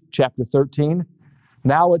Numbers chapter 13.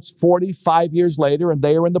 Now it's 45 years later, and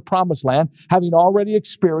they are in the promised land, having already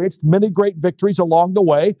experienced many great victories along the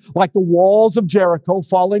way, like the walls of Jericho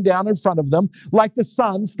falling down in front of them, like the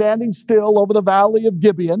sun standing still over the valley of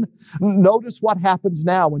Gibeon. Notice what happens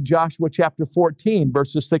now in Joshua chapter 14,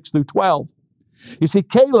 verses 6 through 12. You see,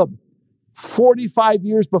 Caleb, 45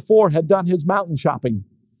 years before, had done his mountain shopping.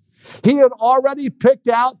 He had already picked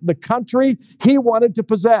out the country he wanted to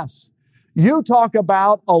possess. You talk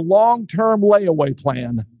about a long-term layaway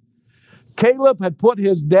plan. Caleb had put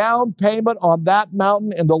his down payment on that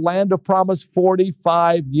mountain in the land of promise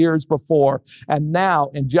 45 years before. And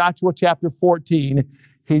now in Joshua chapter 14,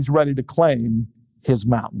 he's ready to claim his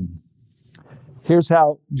mountain. Here's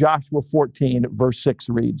how Joshua 14 verse 6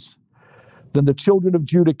 reads. Then the children of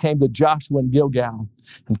Judah came to Joshua in Gilgal,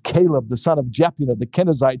 and Caleb, the son of Jephunneh, the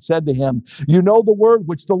Kenizzite, said to him, "You know the word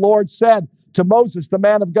which the Lord said to Moses, the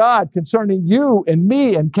man of God, concerning you and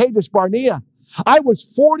me and Kadesh Barnea. I was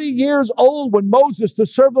 40 years old when Moses, the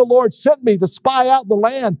servant of the Lord, sent me to spy out the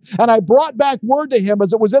land, and I brought back word to him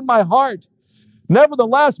as it was in my heart.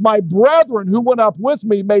 Nevertheless, my brethren who went up with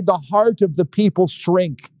me made the heart of the people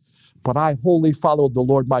shrink. But I wholly followed the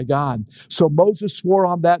Lord my God. So Moses swore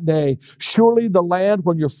on that day, surely the land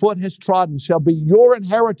where your foot has trodden shall be your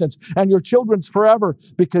inheritance and your children's forever,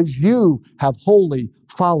 because you have wholly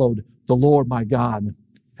followed the Lord my God.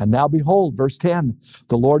 And now behold," verse 10,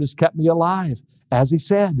 "the Lord has kept me alive, as he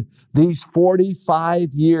said, these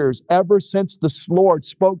 45 years, ever since the Lord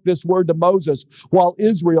spoke this word to Moses, while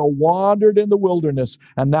Israel wandered in the wilderness.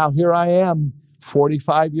 And now here I am,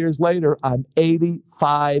 45 years later, I'm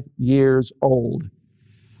 85 years old."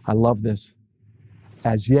 I love this.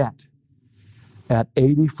 As yet, at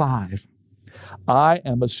 85, I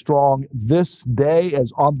am as strong this day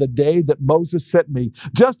as on the day that Moses sent me.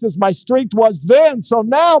 Just as my strength was then, so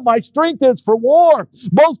now my strength is for war,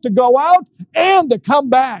 both to go out and to come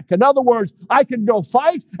back. In other words, I can go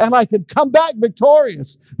fight and I can come back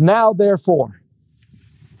victorious. Now, therefore,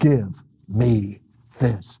 give me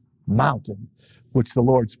this mountain which the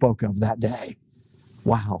Lord spoke of that day.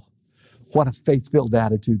 Wow. What a faith-filled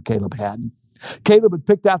attitude Caleb had. Caleb had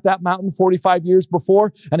picked out that mountain 45 years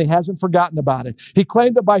before, and he hasn't forgotten about it. He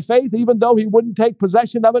claimed it by faith, even though he wouldn't take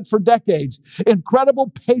possession of it for decades. Incredible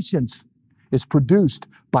patience is produced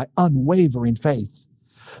by unwavering faith.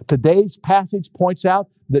 Today's passage points out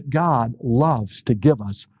that God loves to give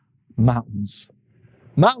us mountains.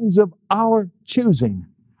 Mountains of our choosing.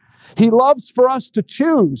 He loves for us to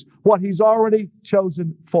choose what He's already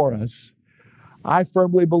chosen for us. I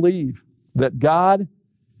firmly believe that God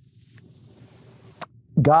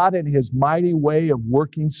in His mighty way of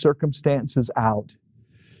working circumstances out,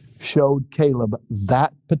 showed Caleb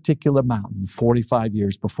that particular mountain 45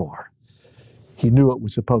 years before. He knew it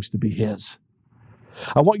was supposed to be his.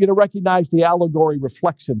 I want you to recognize the allegory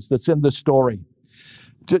reflections that's in this story.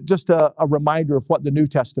 Just a reminder of what the New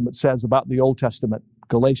Testament says about the Old Testament.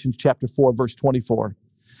 Galatians chapter 4, verse 24.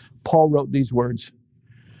 Paul wrote these words,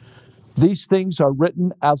 "These things are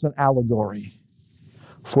written as an allegory.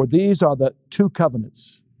 For these are the two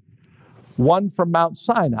covenants, one from Mount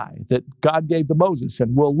Sinai that God gave to Moses,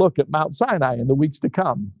 and we'll look at Mount Sinai in the weeks to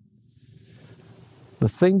come. The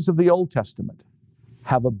things of the Old Testament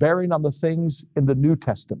have a bearing on the things in the New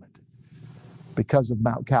Testament because of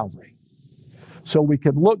Mount Calvary. So we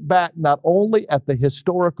can look back not only at the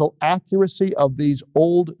historical accuracy of these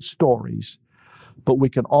old stories, but we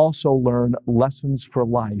can also learn lessons for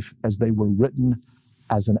life as they were written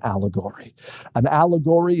as an allegory. An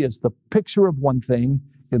allegory is the picture of one thing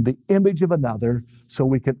in the image of another so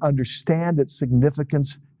we can understand its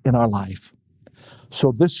significance in our life.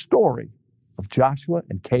 So this story of Joshua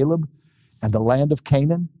and Caleb and the land of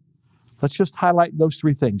Canaan, let's just highlight those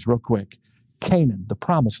three things real quick. Canaan, the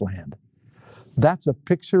promised land. That's a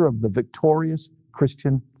picture of the victorious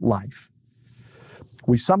Christian life.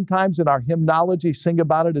 We sometimes in our hymnology sing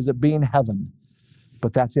about it as it being heaven,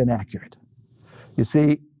 but that's inaccurate. You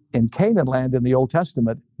see, in Canaan land in the Old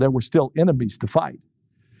Testament, there were still enemies to fight.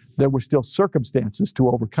 there were still circumstances to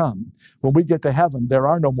overcome. When we get to heaven, there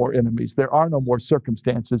are no more enemies. There are no more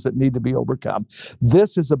circumstances that need to be overcome.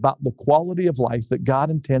 This is about the quality of life that God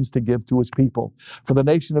intends to give to His people. For the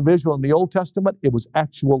nation of Israel in the Old Testament, it was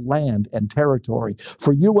actual land and territory.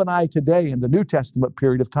 For you and I today in the New Testament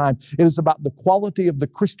period of time, it is about the quality of the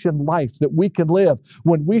Christian life that we can live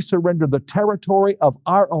when we surrender the territory of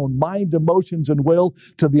our own mind, emotions, and will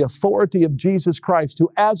to the authority of Jesus Christ, who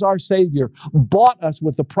as our Savior bought us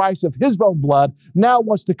with the price of His own blood, now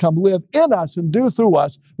wants to come live in us and do through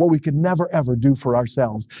us what we could never ever do for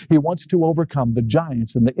ourselves. He wants to overcome the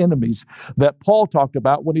giants and the enemies that Paul talked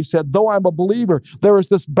about when he said, though I'm a believer, there is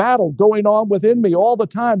this battle going on within me all the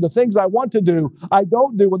time. The things I want to do, I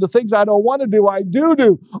don't do, and the things I don't want to do, I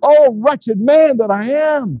do. Oh, wretched man that I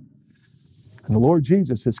am. And the Lord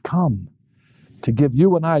Jesus has come to give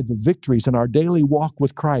you and I the victories in our daily walk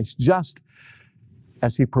with Christ, just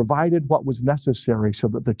as He provided what was necessary so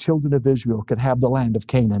that the children of Israel could have the land of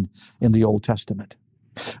Canaan in the Old Testament.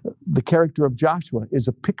 The character of Joshua is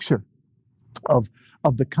a picture of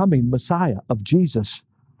the coming Messiah, of Jesus,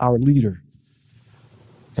 our leader.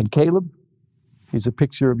 And Caleb, he's a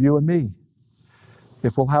picture of you and me.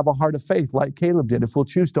 If we'll have a heart of faith like Caleb did, if we'll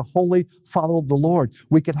choose to wholly follow the Lord,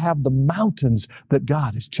 we can have the mountains that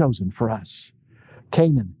God has chosen for us.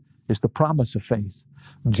 Canaan is the promise of faith.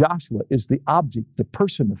 Joshua is the object, the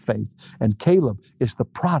person of faith, and Caleb is the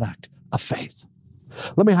product of faith.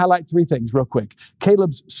 Let me highlight three things real quick.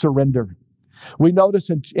 Caleb's surrender. We notice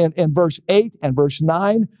in verse 8 and verse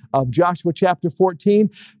 9 of Joshua chapter 14,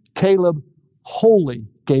 Caleb wholly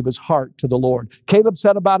gave his heart to the Lord. Caleb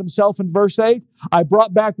said about himself in verse 8, I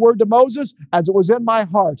brought back word to Moses as it was in my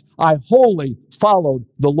heart. I wholly followed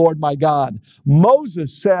the Lord my God.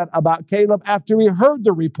 Moses said about Caleb after he heard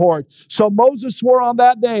the report, so Moses swore on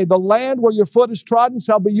that day, the land where your foot is trodden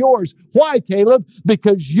shall be yours. Why, Caleb?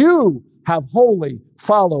 Because you have wholly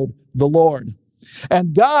followed the Lord.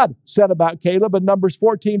 And God said about Caleb in Numbers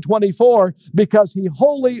 14:24, because he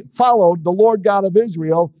wholly followed the Lord God of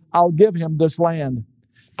Israel, I'll give him this land.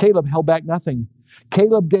 Caleb held back nothing.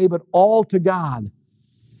 Caleb gave it all to God.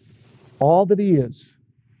 All that he is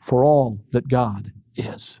for all that God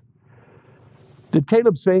is. Did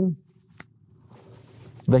Caleb sing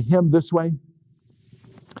the hymn this way?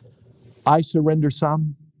 I surrender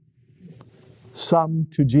some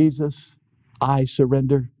to Jesus I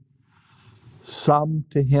surrender, some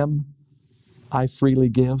to Him I freely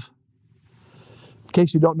give. In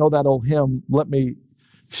case you don't know that old hymn, let me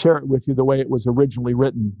share it with you the way it was originally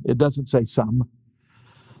written. It doesn't say some.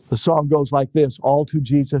 The song goes like this: all to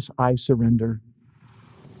Jesus I surrender,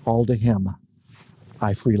 all to Him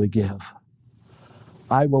I freely give.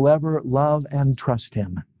 I will ever love and trust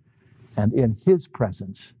Him, and in His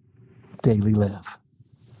presence daily live.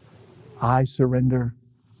 I surrender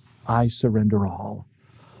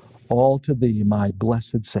all to Thee, my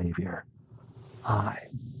blessed Savior. I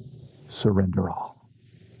surrender all.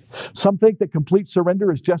 Some think that complete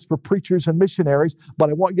surrender is just for preachers and missionaries, but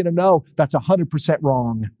I want you to know that's 100%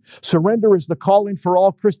 wrong. Surrender is the calling for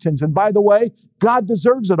all Christians. And by the way, God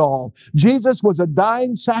deserves it all. Jesus was a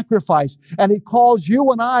dying sacrifice, and He calls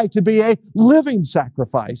you and I to be a living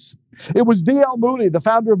sacrifice. It was D.L. Moody, the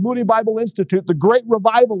founder of Moody Bible Institute, the great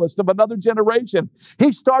revivalist of another generation.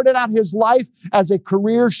 He started out his life as a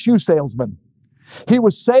career shoe salesman. He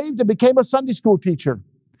was saved and became a Sunday school teacher,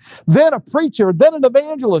 then a preacher, then an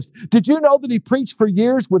evangelist. Did you know that he preached for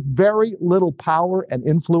years with very little power and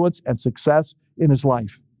influence and success in his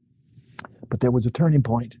life? But there was a turning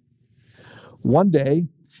point. One day,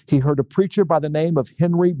 he heard a preacher by the name of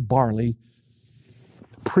Henry Barley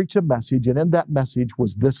preach a message, and in that message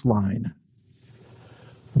was this line: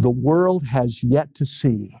 the world has yet to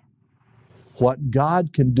see what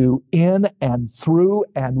God can do in and through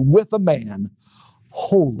and with a man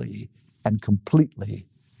wholly and completely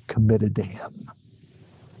committed to Him.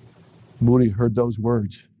 Moody heard those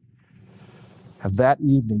words, and that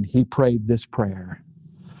evening he prayed this prayer: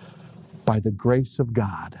 by the grace of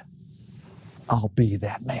God, I'll be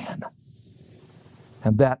that man.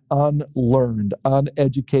 And that unlearned,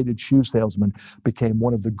 uneducated shoe salesman became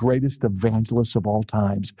one of the greatest evangelists of all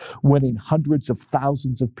times, winning hundreds of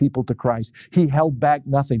thousands of people to Christ. He held back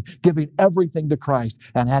nothing, giving everything to Christ,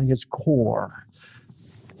 and at his core,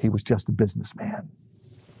 he was just a businessman.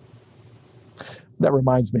 That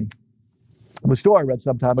reminds me of a story I read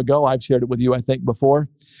some time ago. I've shared it with you, I think, before.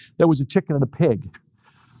 There was a chicken and a pig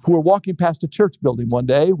who were walking past a church building one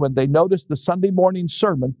day when they noticed the Sunday morning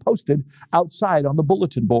sermon posted outside on the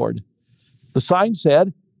bulletin board. The sign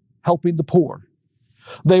said, helping the poor.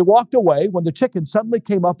 They walked away when the chicken suddenly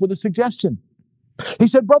came up with a suggestion. He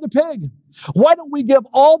said, Brother Pig, why don't we give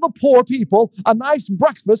all the poor people a nice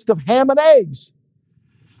breakfast of ham and eggs?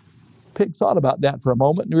 Pig thought about that for a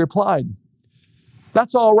moment and he replied,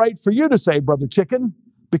 that's all right for you to say, Brother Chicken,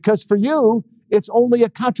 because for you, it's only a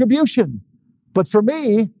contribution. But for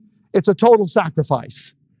me, it's a total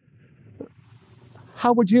sacrifice.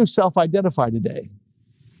 How would you self-identify today?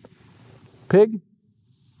 Pig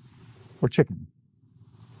or chicken?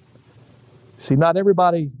 See, not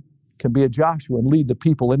everybody can be a Joshua and lead the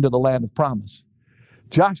people into the land of promise.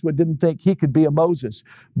 Joshua didn't think he could be a Moses.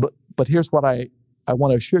 But here's what I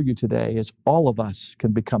want to assure you today is all of us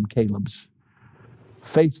can become Caleb's.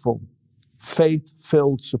 Faithful,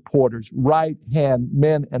 faith-filled supporters, right-hand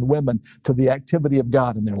men and women to the activity of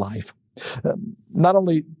God in their life. Not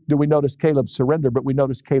only do we notice Caleb's surrender, but we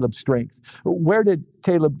notice Caleb's strength. Where did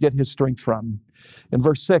Caleb get his strength from? In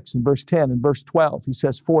verse 6, in verse 10, in verse 12, he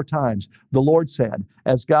says 4 times, the Lord said,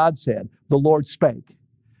 as God said, the Lord spake.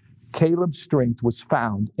 Caleb's strength was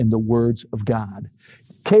found in the words of God.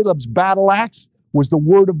 Caleb's battle axe was the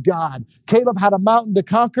word of God. Caleb had a mountain to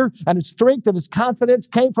conquer, and his strength and his confidence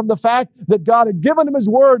came from the fact that God had given him his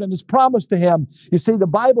word and his promise to him. You see, the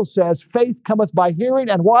Bible says, faith cometh by hearing,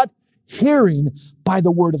 and what? Hearing by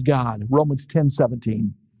the word of God. Romans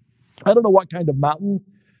 10:17. I don't know what kind of mountain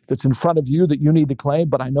that's in front of you that you need to claim,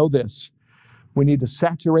 but I know this. We need to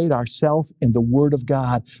saturate ourselves in the Word of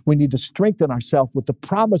God. We need to strengthen ourselves with the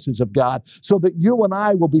promises of God so that you and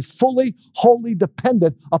I will be fully, wholly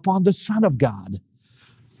dependent upon the Son of God.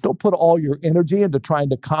 Don't put all your energy into trying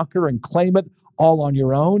to conquer and claim it all on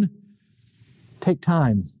your own. Take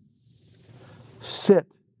time.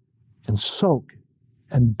 Sit and soak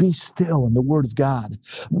and be still in the Word of God.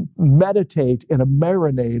 Meditate in a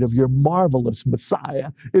marinade of your marvelous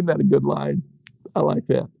Messiah. Isn't that a good line? I like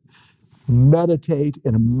that. Meditate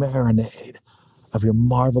in a marinade of your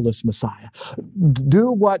marvelous Messiah.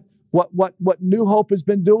 Do what New Hope has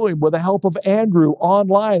been doing with the help of Andrew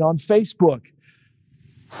online on Facebook.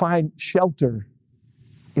 Find shelter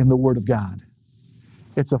in the Word of God.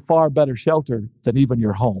 It's a far better shelter than even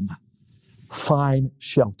your home. Find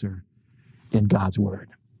shelter in God's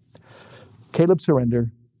Word. Caleb's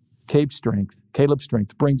surrender, Caleb's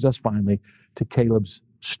strength brings us finally to Caleb's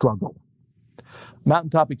struggle.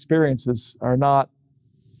 Mountaintop experiences are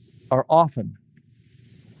often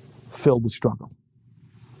filled with struggle.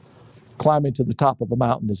 Climbing to the top of a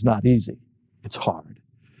mountain is not easy. It's hard.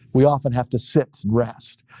 We often have to sit and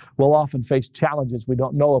rest. We'll often face challenges we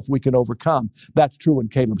don't know if we can overcome. That's true in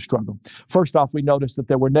Caleb's struggle. First off, we notice that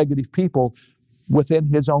there were negative people within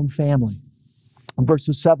his own family. In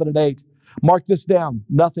verses 7 and 8, mark this down.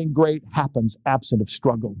 Nothing great happens absent of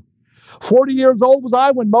struggle. 40 years old was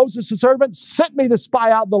I when Moses, the servant, sent me to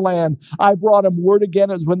spy out the land. I brought him word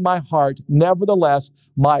again as with my heart. Nevertheless,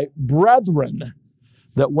 my brethren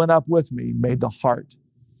that went up with me made the heart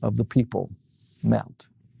of the people melt.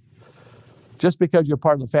 Just because you're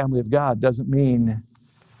part of the family of God doesn't mean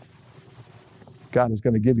God is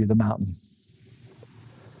going to give you the mountain.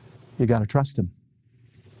 You got to trust Him.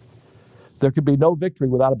 There could be no victory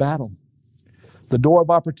without a battle. The door of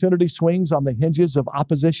opportunity swings on the hinges of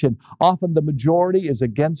opposition. Often the majority is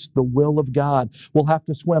against the will of God. We'll have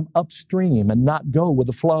to swim upstream and not go with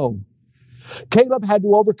the flow. Caleb had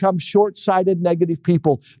to overcome short-sighted, negative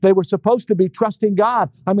people. They were supposed to be trusting God.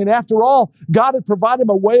 I mean, after all, God had provided them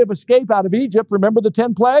a way of escape out of Egypt. Remember the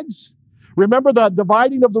 10 plagues? Remember the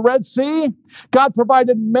dividing of the Red Sea? God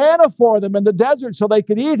provided manna for them in the desert so they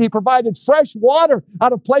could eat. He provided fresh water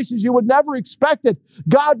out of places you would never expect it.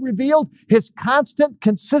 God revealed His constant,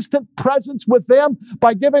 consistent presence with them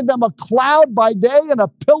by giving them a cloud by day and a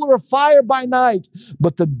pillar of fire by night.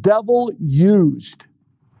 But the devil used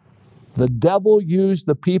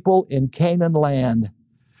the people in Canaan land,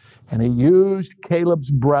 and he used Caleb's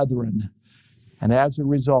brethren. And as a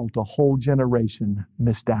result, a whole generation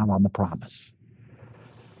missed out on the promise.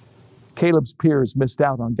 Caleb's peers missed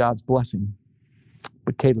out on God's blessing,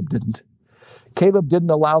 but Caleb didn't. Caleb didn't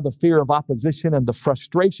allow the fear of opposition and the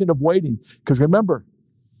frustration of waiting. Because remember,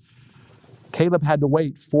 Caleb had to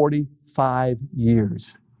wait 45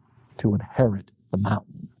 years to inherit the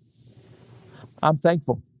mountain. I'm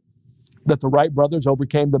thankful that the Wright brothers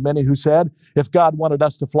overcame the many who said, if God wanted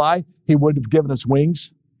us to fly, He would have given us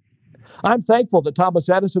wings. I'm thankful that Thomas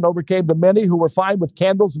Edison overcame the many who were fine with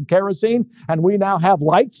candles and kerosene, and we now have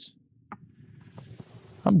lights.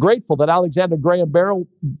 I'm grateful that Alexander Graham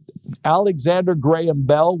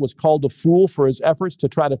Bell was called a fool for his efforts to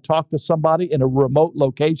try to talk to somebody in a remote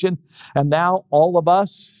location. And now all of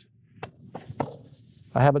us,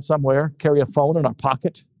 I have it somewhere, carry a phone in our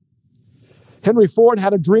pocket. Henry Ford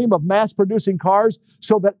had a dream of mass-producing cars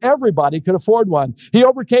so that everybody could afford one. He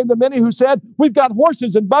overcame the many who said, we've got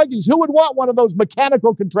horses and buggies. Who would want one of those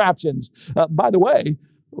mechanical contraptions? By the way,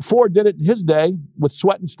 Ford did it in his day with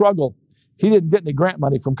sweat and struggle. He didn't get any grant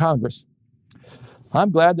money from Congress.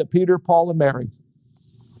 I'm glad that Peter, Paul, and Mary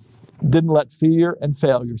didn't let fear and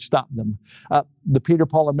failure stop them. The Peter,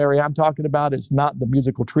 Paul, and Mary I'm talking about is not the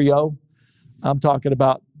musical trio. I'm talking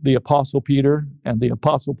about the Apostle Peter and the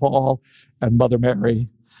Apostle Paul and Mother Mary.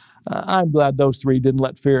 I'm glad those three didn't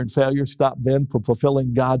let fear and failure stop them from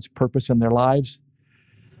fulfilling God's purpose in their lives.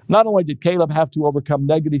 Not only did Caleb have to overcome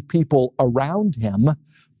negative people around him,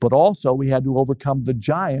 but also he had to overcome the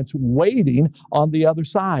giants waiting on the other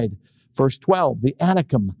side. Verse 12, the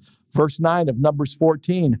Anakim. Verse 9 of Numbers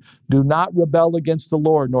 14, do not rebel against the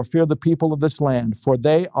Lord, nor fear the people of this land, for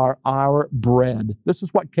they are our bread. This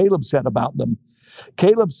is what Caleb said about them.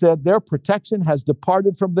 Caleb said, their protection has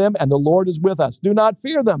departed from them, and the Lord is with us. Do not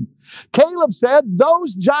fear them. Caleb said,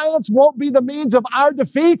 those giants won't be the means of our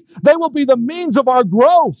defeat. They will be the means of our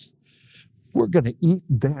growth. We're going to eat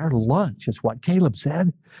their lunch, is what Caleb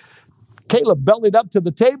said. Caleb bellied up to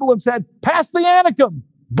the table and said, pass the Anakim,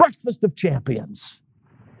 breakfast of champions.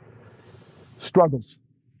 Struggles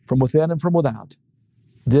from within and from without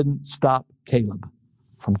didn't stop Caleb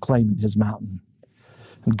from claiming his mountain.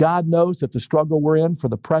 And God knows that the struggle we're in for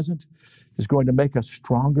the present is going to make us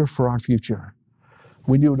stronger for our future.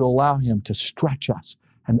 We need to allow Him to stretch us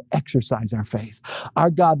and exercise our faith.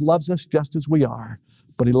 Our God loves us just as we are,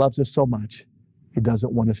 but He loves us so much, He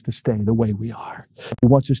doesn't want us to stay the way we are. He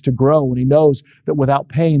wants us to grow, and He knows that without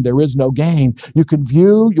pain, there is no gain. You can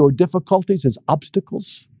view your difficulties as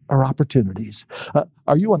obstacles or opportunities.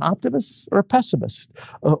 Are you an optimist or a pessimist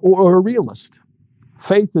or a realist?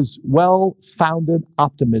 Faith is well-founded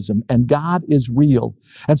optimism, and God is real.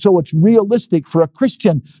 And so it's realistic for a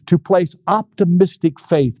Christian to place optimistic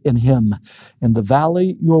faith in Him. In the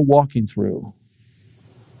valley you're walking through,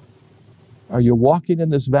 are you walking in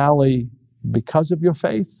this valley because of your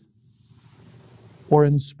faith or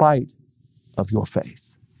in spite of your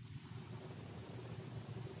faith?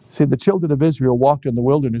 See, the children of Israel walked in the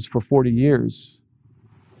wilderness for 40 years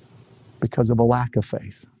because of a lack of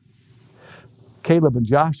faith. Caleb and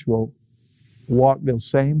Joshua walked those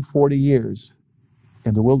same 40 years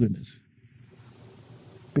in the wilderness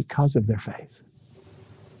because of their faith.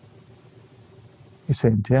 You're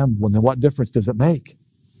saying, Tim, well, then what difference does it make?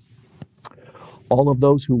 All of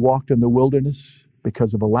those who walked in the wilderness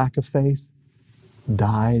because of a lack of faith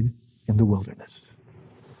died in the wilderness.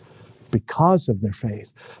 Because of their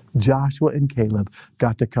faith, Joshua and Caleb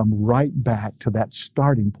got to come right back to that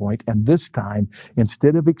starting point. And this time,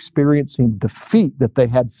 instead of experiencing defeat that they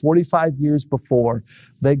had 45 years before,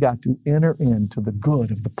 they got to enter into the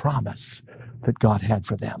good of the promise that God had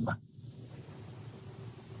for them.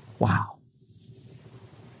 Wow.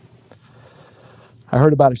 I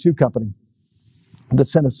heard about a shoe company that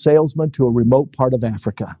sent a salesman to a remote part of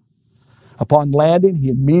Africa. Upon landing, he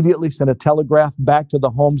immediately sent a telegraph back to the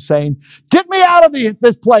home saying, get me out of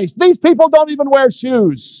this place. These people don't even wear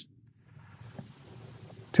shoes.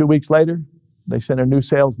 2 weeks later, they sent a new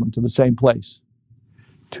salesman to the same place.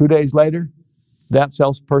 2 days later, that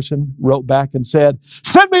salesperson wrote back and said,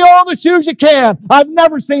 send me all the shoes you can. I've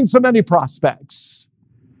never seen so many prospects.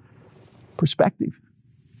 Perspective.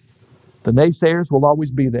 The naysayers will always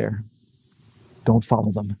be there. Don't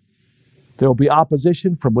follow them. There will be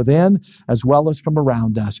opposition from within as well as from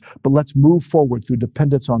around us. But let's move forward through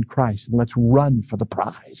dependence on Christ, and let's run for the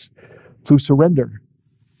prize. Through surrender,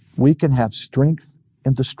 we can have strength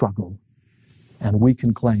in the struggle, and we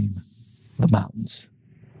can claim the mountains.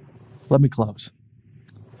 Let me close.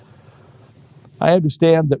 I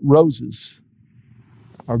understand that roses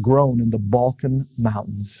are grown in the Balkan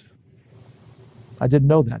Mountains. I didn't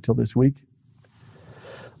know that till this week.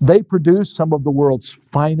 They produce some of the world's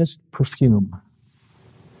finest perfume.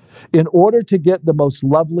 In order to get the most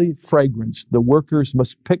lovely fragrance, the workers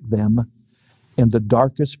must pick them in the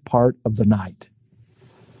darkest part of the night.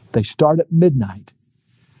 They start at midnight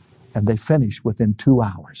and they finish within 2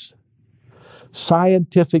 hours.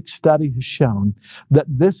 Scientific study has shown that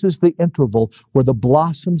this is the interval where the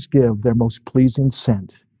blossoms give their most pleasing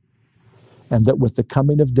scent, and that with the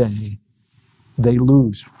coming of day, they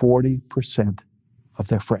lose 40% of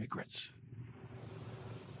their fragrance.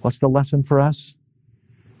 What's the lesson for us?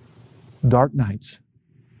 Dark nights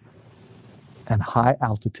and high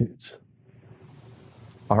altitudes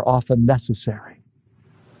are often necessary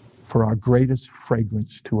for our greatest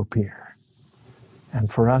fragrance to appear, and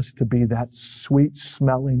for us to be that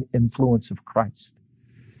sweet-smelling influence of Christ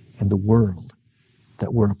in the world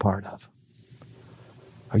that we're a part of.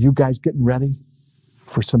 Are you guys getting ready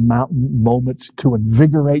for some mountain moments to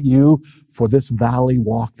invigorate you for this valley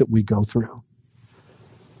walk that we go through?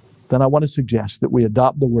 Then I want to suggest that we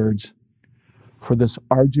adopt the words for this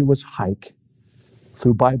arduous hike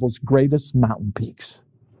through Bible's greatest mountain peaks.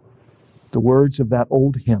 The words of that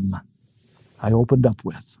old hymn I opened up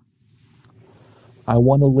with. I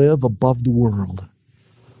want to live above the world,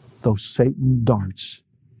 though Satan darts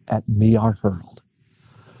at me are hurled.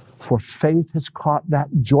 For faith has caught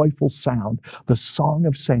that joyful sound, the song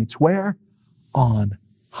of saints. Where? On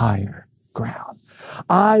higher ground.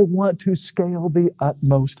 I want to scale the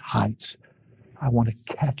utmost heights. I want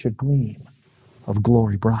to catch a gleam of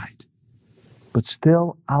glory bright. But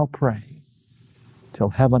still I'll pray till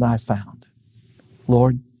heaven I found.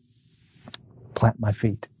 Lord, plant my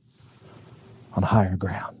feet on higher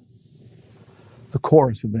ground. The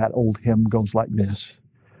chorus of that old hymn goes like this.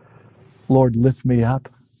 Lord, lift me up.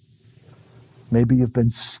 Maybe you've been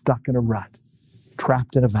stuck in a rut,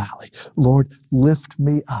 trapped in a valley. Lord, lift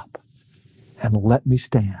me up and let me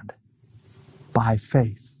stand by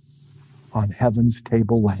faith on heaven's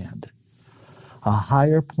table land, a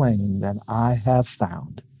higher plane than I have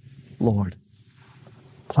found. Lord,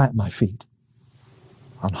 plant my feet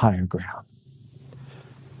on higher ground.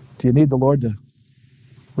 Do you need the Lord to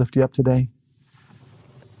lift you up today?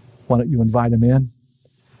 Why don't you invite him in?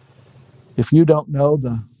 If you don't know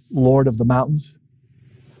the Lord of the mountains,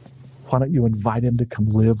 why don't you invite him to come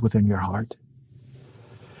live within your heart?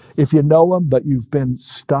 If you know him, but you've been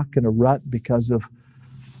stuck in a rut because of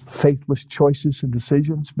faithless choices and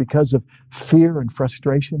decisions, because of fear and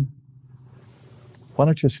frustration, why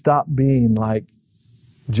don't you stop being like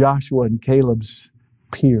Joshua and Caleb's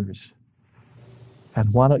peers?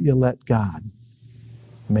 And why don't you let God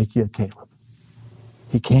make you a Caleb?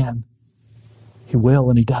 He can, he will,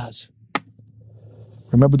 and he does.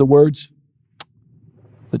 Remember the words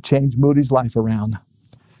that changed Moody's life around.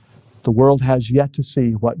 The world has yet to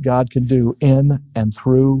see what God can do in and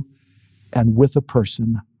through and with a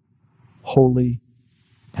person wholly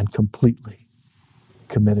and completely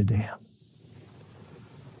committed to him.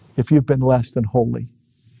 If you've been less than wholly,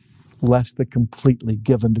 less than completely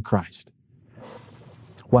given to Christ,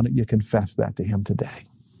 why don't you confess that to him today?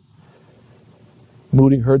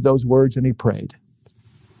 Moody heard those words and he prayed,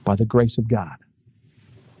 by the grace of God,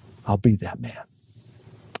 I'll be that man.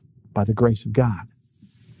 By the grace of God,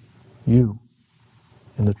 you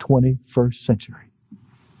in the 21st century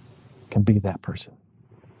can be that person.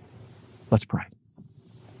 Let's pray.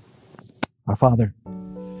 Our Father,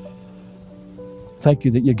 thank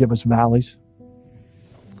you that you give us valleys.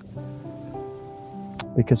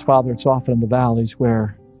 Because, Father, it's often in the valleys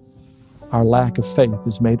where our lack of faith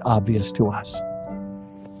is made obvious to us.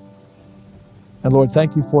 And Lord,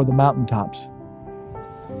 thank you for the mountaintops.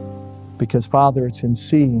 Because, Father, it's in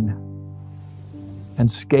seeing and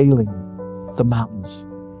scaling the mountains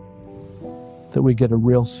that we get a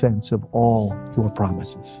real sense of all your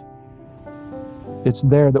promises. It's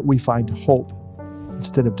there that we find hope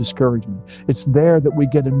instead of discouragement. It's there that we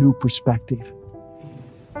get a new perspective.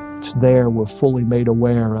 It's there we're fully made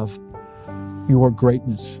aware of your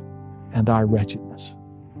greatness and our wretchedness.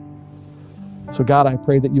 So God, I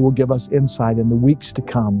pray that you will give us insight in the weeks to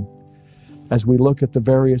come as we look at the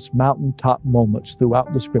various mountaintop moments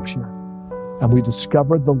throughout the Scripture and we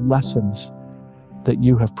discover the lessons that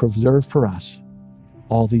you have preserved for us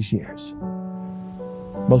all these years.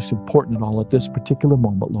 Most important of all, at this particular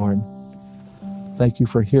moment, Lord, thank you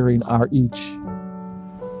for hearing our each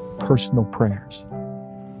personal prayers.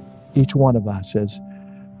 Each one of us as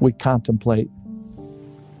we contemplate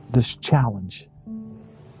this challenge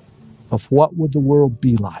of what would the world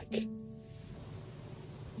be like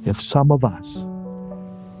if some of us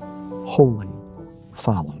wholly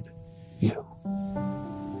followed you.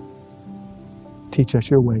 Teach us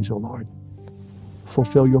your ways, O Lord.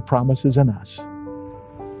 Fulfill your promises in us,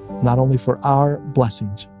 not only for our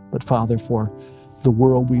blessings, but, Father, for the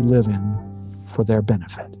world we live in, for their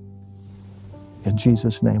benefit. In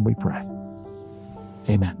Jesus' name we pray.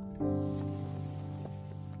 Amen.